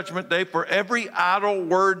on Judgment Day for every idle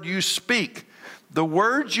word you speak. The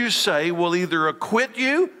words you say will either acquit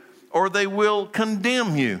you or they will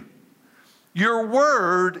condemn you. Your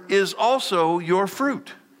word is also your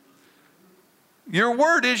fruit. Your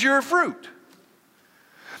word is your fruit.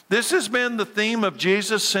 This has been the theme of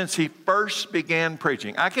Jesus since he first began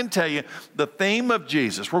preaching. I can tell you the theme of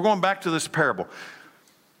Jesus. We're going back to this parable.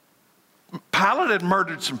 Pilate had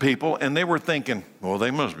murdered some people, and they were thinking, well,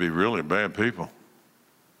 they must be really bad people.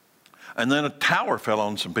 And then a tower fell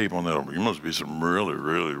on some people, and they thought, you must be some really,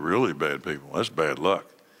 really, really bad people. That's bad luck.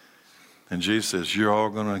 And Jesus says, you're all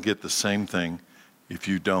going to get the same thing if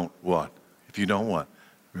you don't what? If you don't what?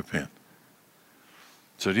 Repent.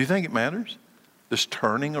 So do you think it matters? This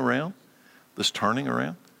turning around? This turning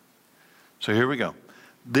around? So here we go.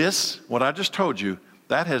 This, what I just told you,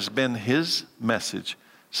 that has been his message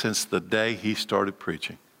since the day he started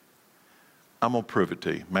preaching. I'm going to prove it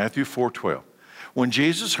to you. Matthew 4:12. When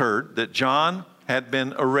Jesus heard that John had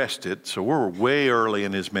been arrested, so we're way early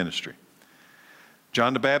in his ministry.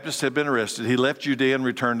 John the Baptist had been arrested. He left Judea and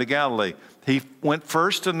returned to Galilee. He went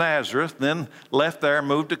first to Nazareth, then left there and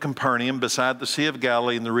moved to Capernaum beside the Sea of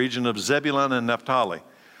Galilee in the region of Zebulun and Naphtali.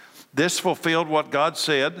 This fulfilled what God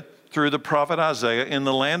said through the prophet Isaiah, in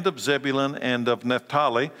the land of Zebulun and of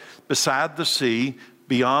Naphtali, beside the sea,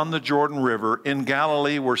 beyond the Jordan River, in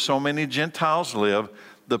Galilee where so many Gentiles live,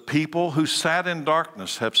 the people who sat in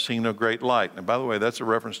darkness have seen a great light. And by the way, that's a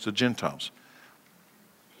reference to Gentiles.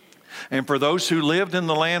 And for those who lived in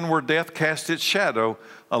the land where death cast its shadow,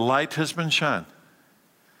 a light has been shined.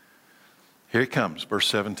 Here it comes, verse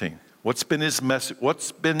 17. What's been his message?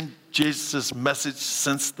 What's been Jesus' message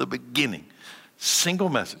since the beginning? Single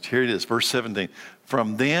message. Here it is, verse 17.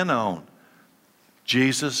 From then on,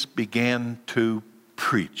 Jesus began to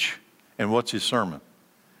preach. And what's his sermon?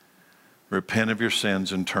 Repent of your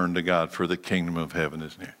sins and turn to God, for the kingdom of heaven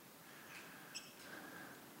is near.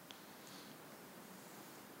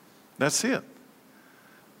 That's it.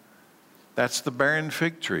 That's the barren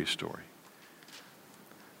fig tree story.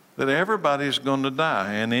 That everybody's going to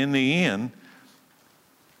die. And in the end,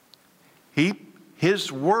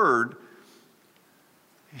 his word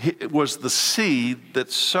was the seed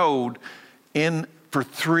that sowed in for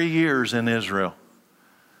 3 years in Israel.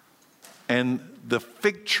 And the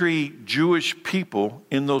fig tree Jewish people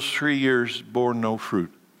in those 3 years bore no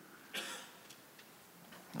fruit.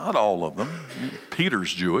 Not all of them.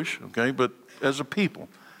 Peter's Jewish, okay, but as a people.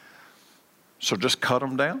 So just cut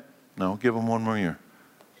them down? No, give them one more year.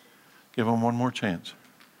 Give them one more chance.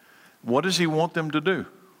 What does he want them to do?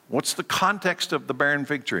 What's the context of the barren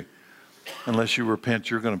fig tree? Unless you repent,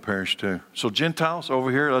 you're going to perish too. So Gentiles over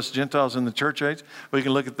here, us Gentiles in the church age, we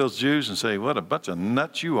can look at those Jews and say, what a bunch of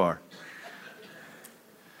nuts you are.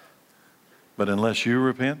 But unless you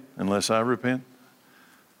repent, unless I repent,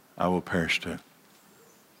 I will perish too.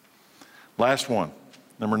 Last one,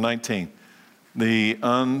 number 19, the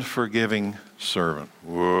unforgiving servant.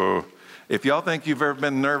 Whoa. If y'all think you've ever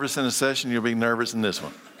been nervous in a session, you'll be nervous in this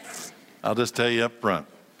one. I'll just tell you up front.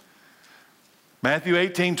 Matthew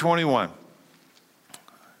 18:21.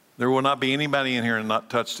 There will not be anybody in here not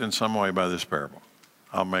touched in some way by this parable.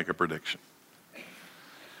 I'll make a prediction.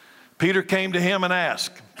 Peter came to him and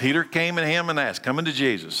asked, coming to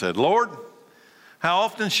Jesus, said, Lord, how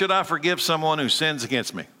often should I forgive someone who sins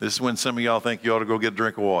against me? This is when some of y'all think you ought to go get a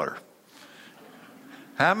drink of water.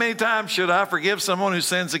 How many times should I forgive someone who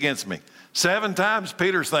sins against me? 7 times?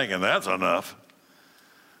 Peter's thinking, that's enough.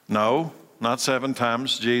 No, not 7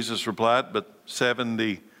 times, Jesus replied, but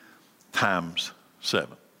 70 times 7.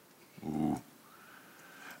 Ooh.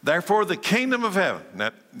 Therefore, the kingdom of heaven,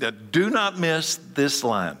 now do not miss this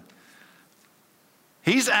line.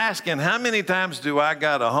 He's asking, how many times do I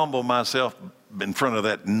got to humble myself in front of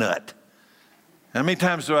that nut? How many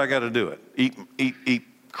times do I got to do it? Eat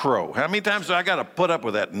crow. How many times do I got to put up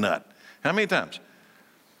with that nut? How many times?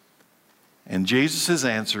 And Jesus'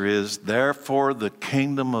 answer is, therefore the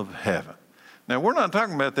kingdom of heaven. Now, we're not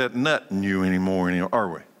talking about that nut in you anymore, are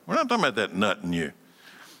we? We're not talking about that nut in you.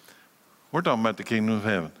 We're talking about the kingdom of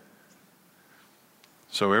heaven.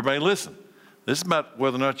 So everybody listen. This is about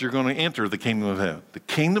whether or not you're going to enter the kingdom of heaven. The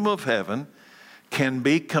kingdom of heaven can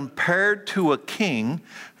be compared to a king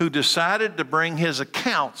who decided to bring his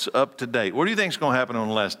accounts up to date. What do you think is going to happen on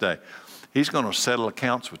the last day? He's going to settle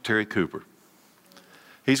accounts with Terry Cooper.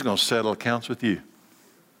 He's going to settle accounts with you.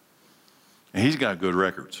 And he's got good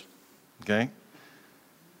records, okay?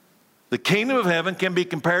 The kingdom of heaven can be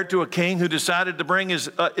compared to a king who decided to bring his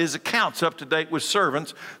accounts up to date with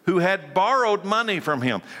servants who had borrowed money from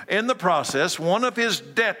him. In the process, one of his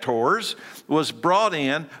debtors was brought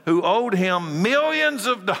in who owed him millions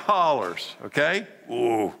of dollars, okay?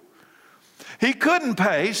 Ooh. He couldn't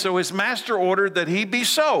pay, so his master ordered that he be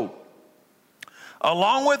sold.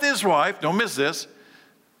 Along with his wife, don't miss this,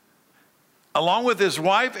 along with his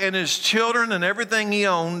wife and his children and everything he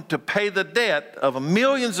owned to pay the debt of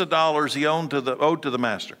millions of dollars he owed to the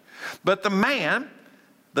master. But the man,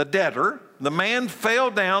 the debtor, the man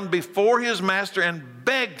fell down before his master and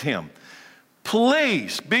begged him,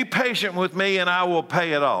 please be patient with me and I will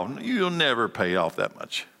pay it off. You'll never pay off that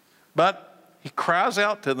much. But he cries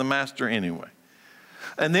out to the master anyway.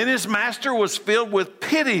 And then his master was filled with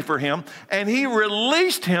pity for him, and he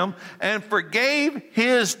released him and forgave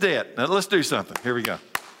his debt. Now, let's do something. Here we go.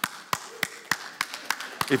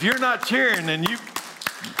 If you're not cheering, then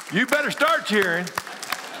you better start cheering,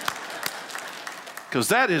 because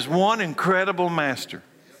that is one incredible master.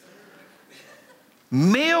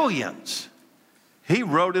 Millions. He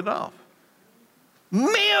wrote it off.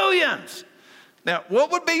 Millions. Now,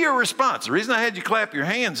 what would be your response? The reason I had you clap your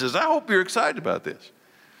hands is I hope you're excited about this.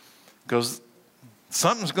 Because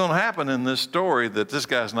something's going to happen in this story that this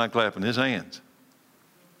guy's not clapping his hands.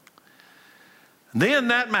 Then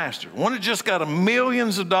that master, one who just got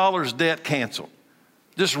millions of dollars debt canceled,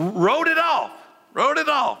 just wrote it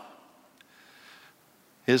off.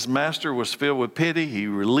 His master was filled with pity. He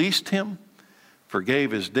released him,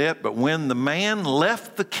 forgave his debt. But when the man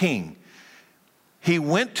left the king, he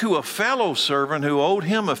went to a fellow servant who owed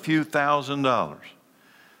him a few $1,000s.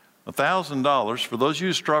 $1,000, for those of you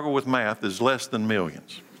who struggle with math, is less than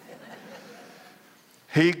millions.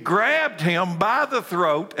 He grabbed him by the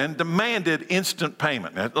throat and demanded instant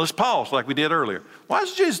payment. Now, let's pause like we did earlier. Why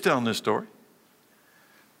is Jesus telling this story?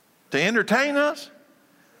 To entertain us?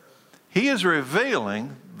 He is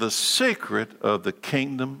revealing the secret of the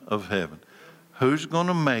kingdom of heaven. Who's going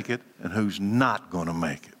to make it and who's not going to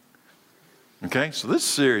make it. Okay, so this is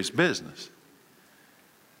serious business.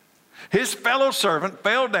 His fellow servant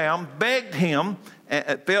fell down, begged him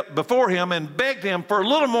before him and begged him for a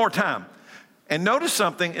little more time. And notice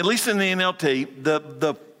something, at least in the NLT,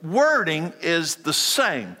 the wording is the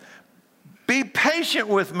same. Be patient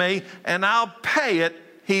with me and I'll pay it,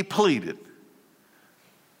 he pleaded.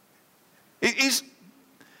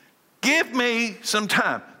 Give me some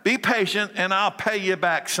time. Be patient and I'll pay you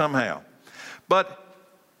back somehow. But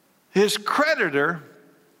his creditor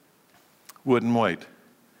wouldn't wait.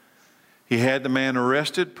 He had the man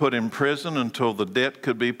arrested, put in prison until the debt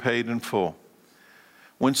could be paid in full.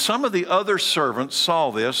 When some of the other servants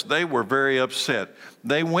saw this, they were very upset.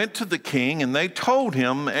 They went to the king and they told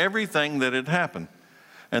him everything that had happened.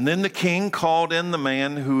 And then the king called in the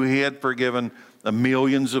man who he had forgiven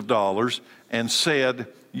millions of dollars and said,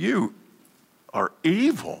 you are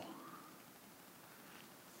evil.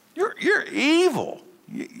 You're evil.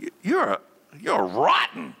 You're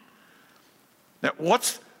rotten. Now,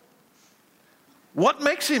 what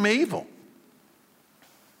makes him evil?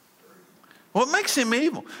 What makes him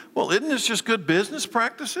evil? Well, isn't this just good business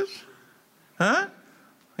practices? Huh?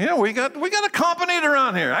 You know, we got a company to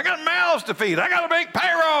run here. I got mouths to feed. I got to make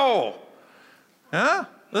payroll. Huh?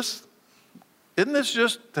 Isn't this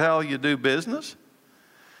just how you do business?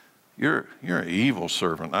 You're an evil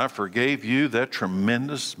servant. I forgave you that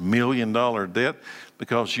tremendous $1 million debt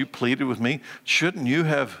because you pleaded with me. Shouldn't you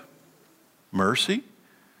have mercy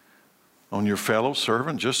on your fellow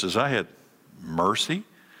servant just as I had mercy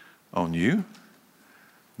on you?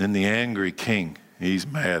 Then the angry king, he's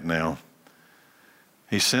mad now.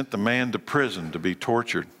 He sent the man to prison to be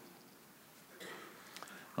tortured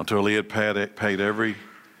until he had paid every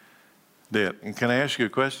debt. And can I ask you a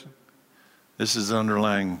question? This is the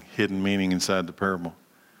underlying hidden meaning inside the parable.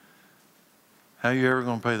 How are you ever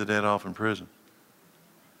going to pay the debt off in prison?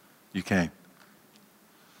 You can't.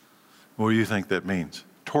 What do you think that means?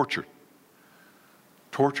 Tortured.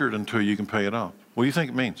 Tortured until you can pay it off. What do you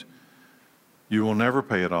think it means? You will never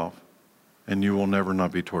pay it off, and you will never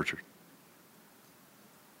not be tortured.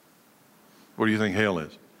 What do you think hell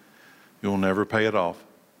is? You will never pay it off,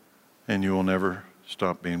 and you will never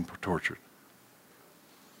stop being tortured.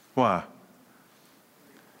 Why?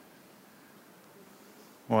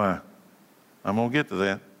 Why? I'm going to get to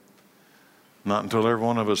that. Not until every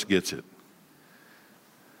one of us gets it.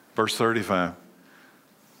 Verse 35.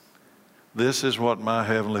 This is what my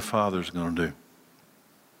heavenly Father is going to do.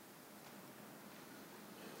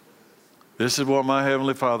 This is what my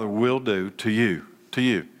heavenly Father will do to you,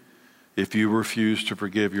 if you refuse to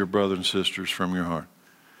forgive your brothers and sisters from your heart.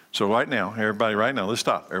 So right now, everybody, right now, let's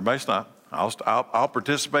stop. Everybody stop. I'll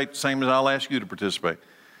participate the same as I'll ask you to participate.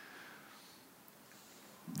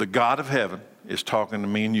 The God of heaven is talking to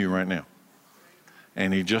me and you right now.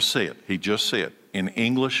 And he just said in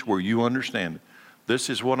English where you understand it, this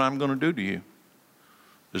is what I'm going to do to you.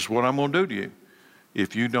 This is what I'm going to do to you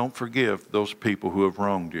if you don't forgive those people who have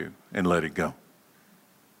wronged you and let it go.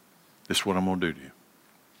 This is what I'm going to do to you.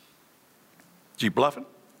 Is he bluffing?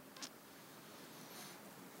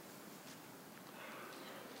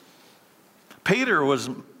 Peter was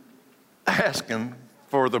asking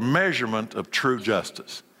for the measurement of true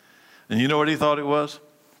justice. And you know what he thought it was?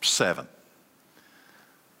 7.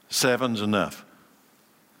 7's enough.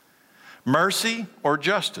 Mercy or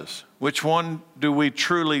justice? Which one do we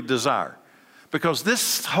truly desire? Because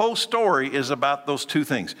this whole story is about those two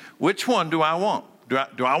things. Which one do I want?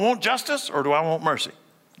 Do I want justice or do I want mercy?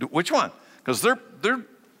 Which one? Because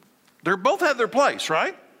they're both have their place,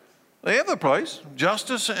 right? They have their place,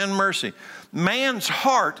 justice and mercy. Man's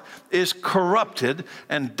heart is corrupted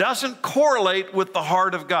and doesn't correlate with the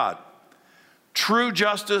heart of God. True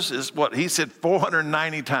justice is what he said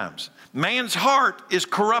 490 times. Man's heart is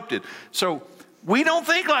corrupted. So we don't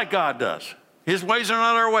think like God does. His ways are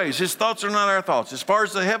not our ways. His thoughts are not our thoughts. As far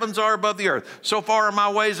as the heavens are above the earth, so far are my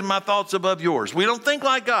ways and my thoughts above yours. We don't think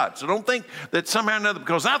like God. So don't think that somehow or another,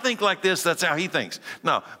 because I think like this, that's how he thinks.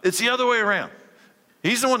 No, it's the other way around.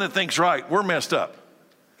 He's the one that thinks right. We're messed up.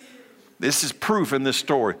 This is proof in this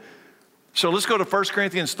story. So let's go to 1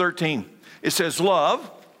 Corinthians 13. It says, love,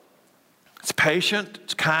 it's patient,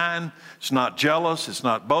 it's kind, it's not jealous, it's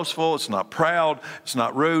not boastful, it's not proud, it's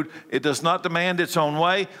not rude, it does not demand its own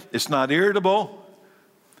way, it's not irritable,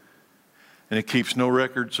 and it keeps no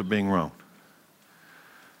records of being wrong.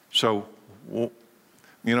 So, you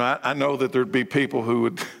know, I know that there'd be people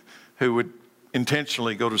who would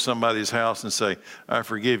intentionally go to somebody's house and say, I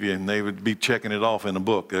forgive you, and they would be checking it off in a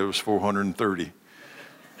book. There was 430.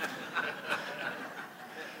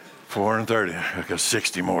 430, I got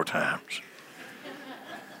 60 more times.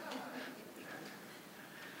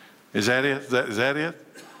 Is that it? Is that it?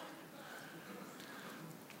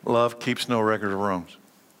 Love keeps no record of wrongs.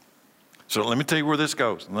 So let me tell you where this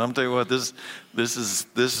goes. And I'm tell you what, this is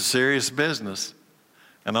serious business.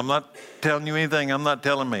 And I'm not telling you anything I'm not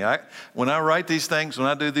telling me. When I write these things, when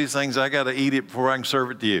I do these things, I got to eat it before I can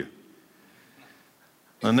serve it to you.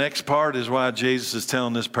 The next part is why Jesus is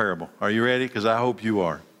telling this parable. Are you ready? Because I hope you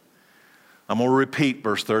are. I'm going to repeat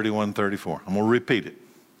verse 31, 34. I'm going to repeat it.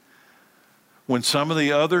 When some of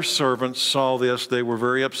the other servants saw this, they were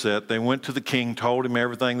very upset. They went to the king, told him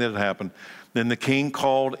everything that had happened. Then the king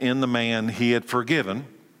called in the man he had forgiven,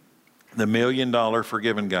 the $1 million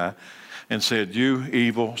forgiven guy, and said, you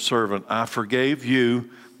evil servant, I forgave you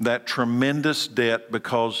that tremendous debt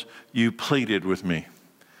because you pleaded with me.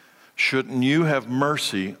 Shouldn't you have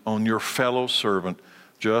mercy on your fellow servant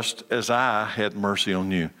just as I had mercy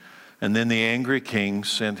on you? And then the angry king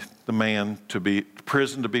sent the man to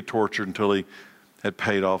prison to be tortured until he had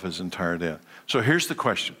paid off his entire debt. So here's the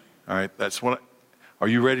question. All right, are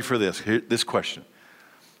you ready for this? This question.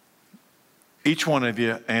 Each one of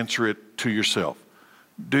you answer it to yourself.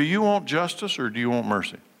 Do you want justice or do you want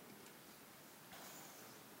mercy?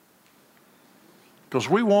 Because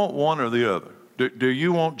we want one or the other. Do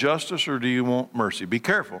you want justice or do you want mercy? Be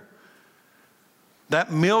careful. That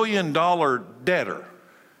 $1 million debtor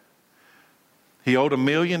He owed $1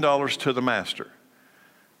 million to the master.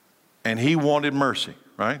 And he wanted mercy,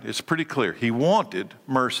 right? It's pretty clear. He wanted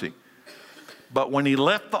mercy. But when he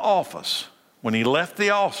left the office,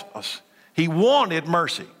 he wanted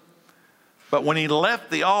mercy. But when he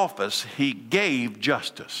left the office, he gave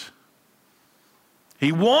justice.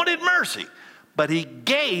 He wanted mercy, but he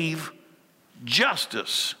gave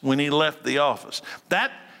justice when he left the office.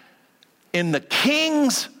 That, in the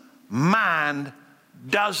king's mind,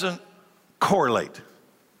 doesn't correlate.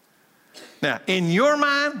 Now, in your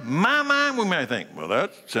mind, my mind, we may think, well,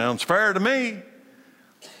 that sounds fair to me.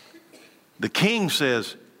 The king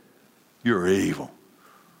says, you're evil.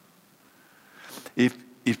 If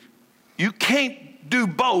you can't do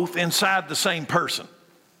both inside the same person.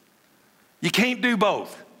 You can't do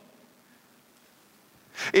both.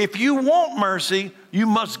 If you want mercy, you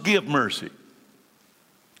must give mercy.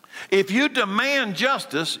 If you demand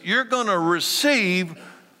justice, you're going to receive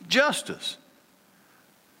justice.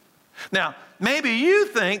 Now, maybe you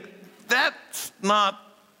think that's not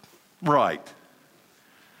right.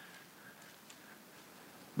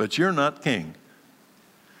 But you're not king.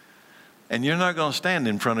 And you're not going to stand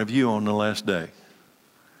in front of you on the last day.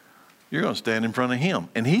 You're going to stand in front of him.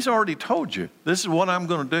 And he's already told you, this is what I'm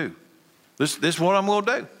going to do. This is what I'm going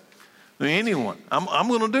to do. Anyone, I'm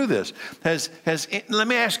going to do this. Let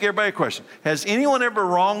me ask everybody a question. Has anyone ever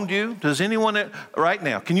wronged you? Does anyone, right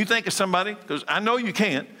now, can you think of somebody? Because I know you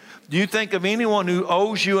can't. Do you think of anyone who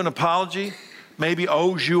owes you an apology, maybe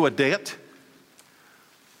owes you a debt?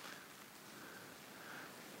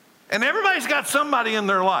 And everybody's got somebody in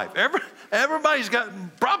their life. Everybody's got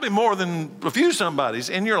probably more than a few somebodies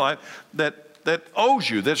in your life that owes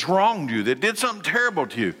you, that's wronged you, that did something terrible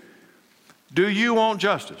to you. Do you want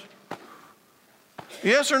justice?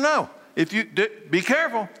 Yes or no? If you do, be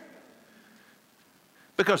careful.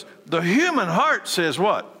 Because the human heart says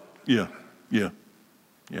what? Yeah,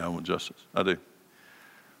 I want justice. I do.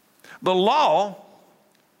 The law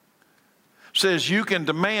says you can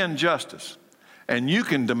demand justice. And you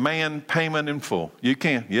can demand payment in full. You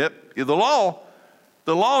can. Yep. The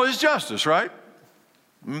law is justice, right?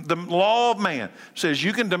 The law of man says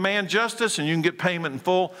you can demand justice and you can get payment in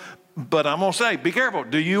full. But I'm going to say, be careful.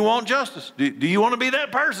 Do you want justice? Do you want to be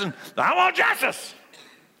that person? I want justice.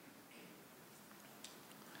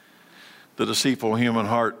 The deceitful human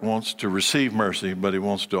heart wants to receive mercy, but he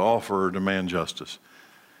wants to offer or demand justice.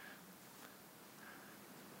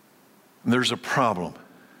 There's a problem.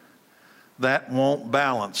 That won't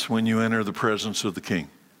balance when you enter the presence of the king.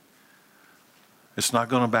 It's not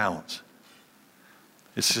going to balance.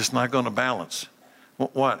 It's just not going to balance.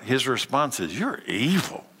 What? His response is, you're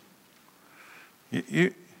evil.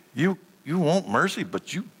 You want mercy,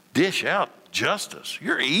 but you dish out justice.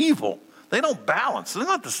 You're evil. They don't balance. They're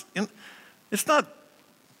not this, it's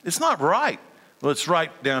not right. Well, it's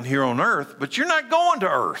right down here on earth, but you're not going to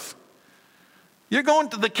earth. You're going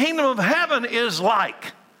to the kingdom of heaven is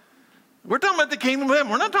like. We're talking about the kingdom of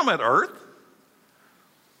heaven. We're not talking about earth.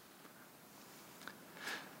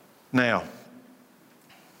 Now,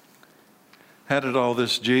 how did all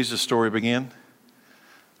this Jesus story begin?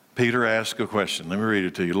 Peter asked a question. Let me read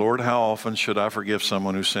it to you. Lord, how often should I forgive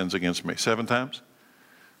someone who sins against me? 7 times?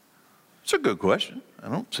 It's a good question. I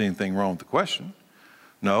don't see anything wrong with the question.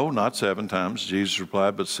 No, not 7 times. Jesus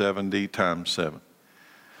replied, but 70 times 7.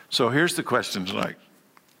 So here's the question tonight.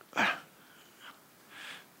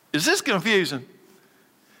 Is this confusing?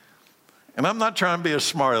 And I'm not trying to be a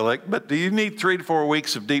smart aleck, but do you need 3 to 4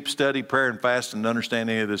 weeks of deep study, prayer, and fasting to understand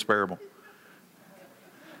any of this parable?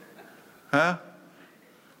 Huh?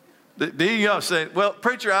 Do you say, well,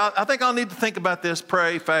 preacher, I think I'll need to think about this,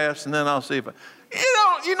 pray, fast, and then I'll see if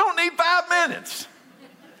you don't need 5 minutes.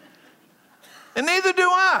 And neither do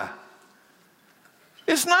I.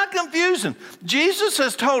 It's not confusing. Jesus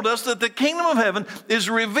has told us that the kingdom of heaven is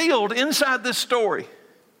revealed inside this story.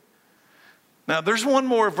 Now, there's one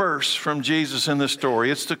more verse from Jesus in this story.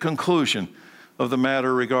 It's the conclusion of the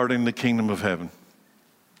matter regarding the kingdom of heaven.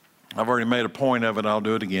 I've already made a point of it. I'll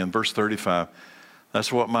do it again. Verse 35. That's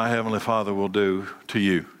what my heavenly Father will do to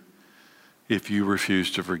you if you refuse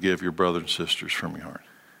to forgive your brothers and sisters from your heart.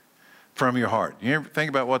 From your heart. You ever think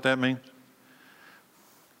about what that means?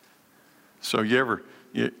 So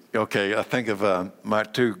okay, I think of my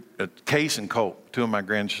two, Case and Colt, 2 of my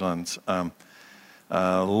grandsons.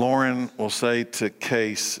 Lauren will say to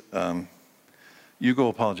Case, you go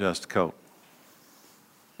apologize to Colt.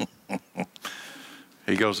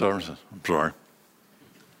 He goes over and says, I'm sorry.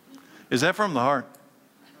 Is that from the heart?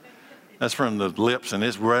 That's from the lips, and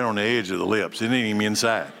it's right on the edge of the lips. It ain't even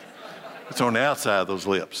inside. It's on the outside of those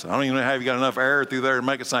lips. I don't even know how you got enough air through there to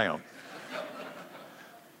make a sound.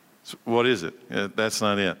 So what is it? That's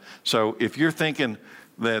not it. So if you're thinking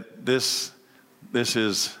that this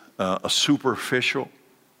is a superficial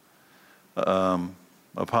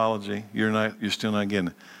apology, you're still not getting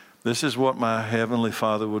it. This is what my heavenly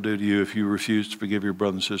Father will do to you if you refuse to forgive your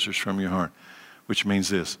brothers and sisters from your heart, which means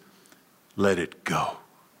this: let it go.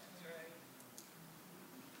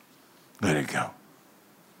 Let it go.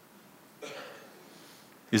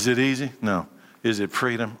 Is it easy? No. Is it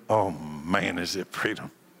freedom? Oh man, is it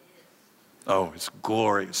freedom? Oh, it's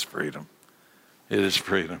glorious freedom. It is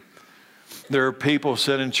freedom. There are people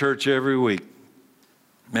sitting in church every week,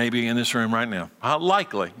 maybe in this room right now, how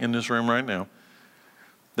likely in this room right now,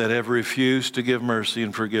 that have refused to give mercy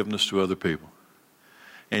and forgiveness to other people.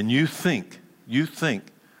 And you think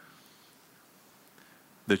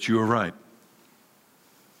that you are right.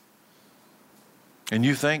 And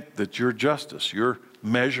you think that your justice, your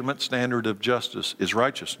measurement standard of justice is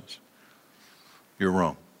righteousness. You're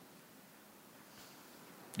wrong.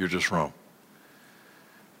 You're just wrong.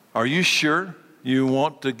 Are you sure you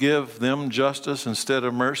want to give them justice instead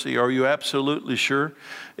of mercy? Are you absolutely sure?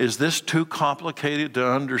 Is this too complicated to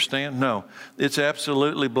understand? No, it's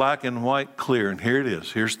absolutely black and white clear. And here it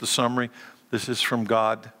is. Here's the summary. This is from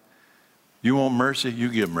God. You want mercy? You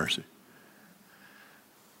give mercy.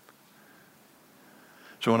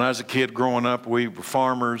 So when I was a kid growing up, we were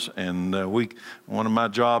farmers, and one of my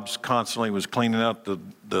jobs constantly was cleaning out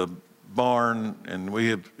the barn, and we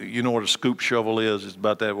have, you know what a scoop shovel is? It's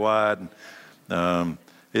about that wide. And,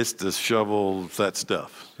 it's the shovel, that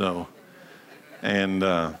stuff. So, and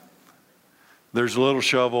there's little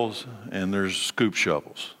shovels and there's scoop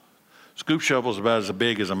shovels. Scoop shovels about as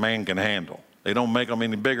big as a man can handle. They don't make them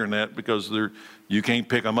any bigger than that because you can't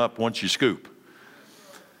pick them up once you scoop.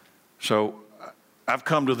 So I've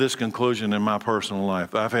come to this conclusion in my personal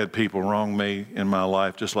life. I've had people wrong me in my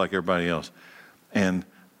life just like everybody else. And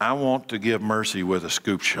I want to give mercy with a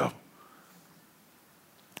scoop shovel.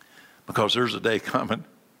 Because there's a day coming,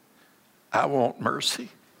 I want mercy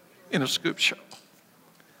in a scoop shovel.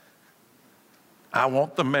 I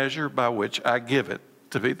want the measure by which I give it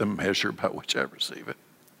to be the measure by which I receive it.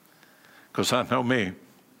 Because I know me.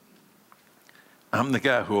 I'm the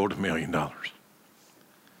guy who owed $1 million.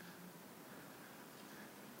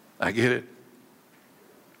 I get it.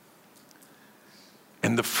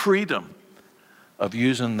 And the freedom of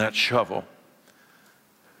using that shovel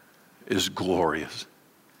is glorious.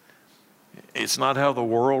 It's not how the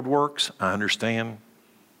world works, I understand,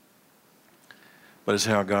 but it's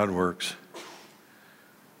how God works.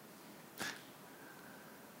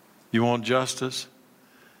 You want justice?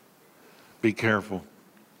 Be careful.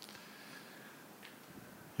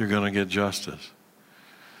 You're going to get justice.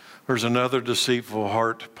 There's another deceitful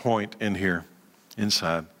heart point in here,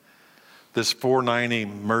 inside. This 490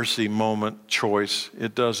 mercy moment choice,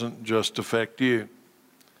 it doesn't just affect you.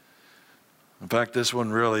 In fact, this one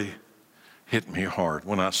really hit me hard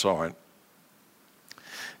when I saw it.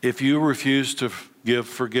 If you refuse to give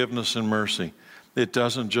forgiveness and mercy, it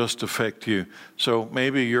doesn't just affect you. So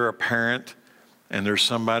maybe you're a parent and there's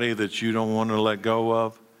somebody that you don't want to let go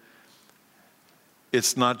of.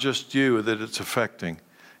 It's not just you that it's affecting.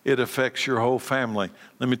 It affects your whole family.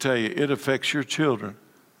 Let me tell you, it affects your children.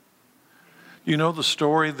 You know the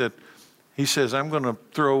story that he says, I'm going to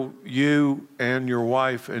throw you and your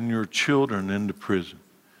wife and your children into prison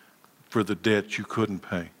for the debt you couldn't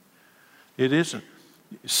pay. It isn't.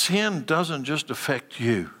 Sin doesn't just affect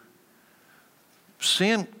you.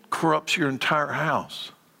 Sin corrupts your entire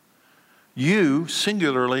house. You,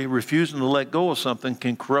 singularly, refusing to let go of something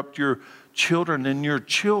can corrupt your children and your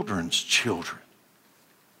children's children.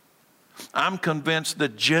 I'm convinced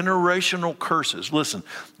that generational curses, listen,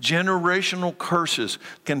 generational curses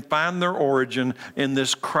can find their origin in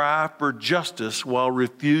this cry for justice while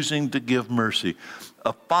refusing to give mercy.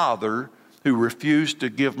 A father who refused to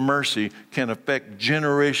give mercy can affect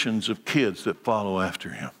generations of kids that follow after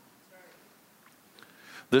him.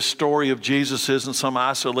 This story of Jesus isn't some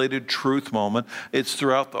isolated truth moment. It's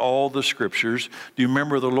throughout all the scriptures. Do you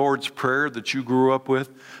remember the Lord's Prayer that you grew up with?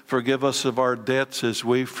 Forgive us of our debts as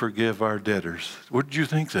we forgive our debtors. What did you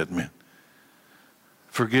think that meant?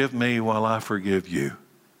 Forgive me while I forgive you.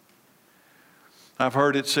 I've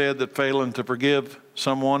heard it said that failing to forgive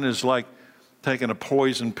someone is like taking a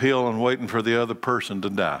poison pill and waiting for the other person to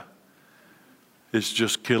die. It's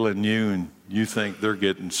just killing you, and you think they're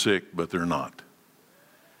getting sick, but they're not.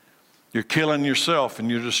 You're killing yourself,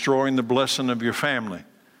 and you're destroying the blessing of your family.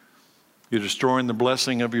 You're destroying the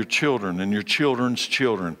blessing of your children and your children's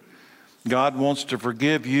children. God wants to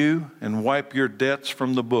forgive you and wipe your debts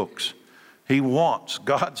from the books. He wants,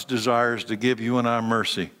 God's desire is to give you and I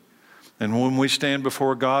mercy. And when we stand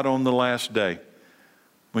before God on the last day,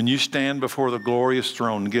 when you stand before the glorious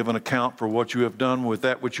throne and give an account for what you have done with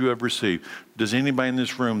that which you have received, does anybody in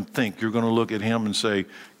this room think you're going to look at him and say,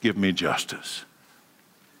 give me justice?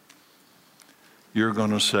 You're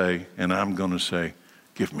going to say, and I'm going to say,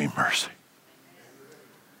 give me mercy.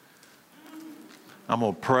 I'm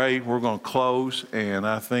going to pray. We're going to close, and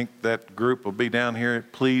I think that group will be down here.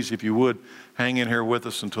 Please, if you would, hang in here with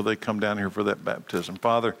us until they come down here for that baptism.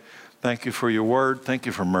 Father, thank you for your word. Thank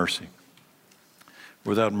you for mercy.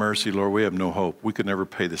 Without mercy, Lord, we have no hope. We could never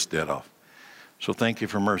pay this debt off. So thank you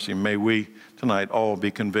for mercy. May we tonight all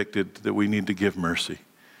be convicted that we need to give mercy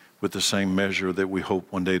with the same measure that we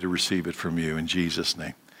hope one day to receive it from you. In Jesus'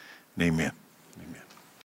 name, amen.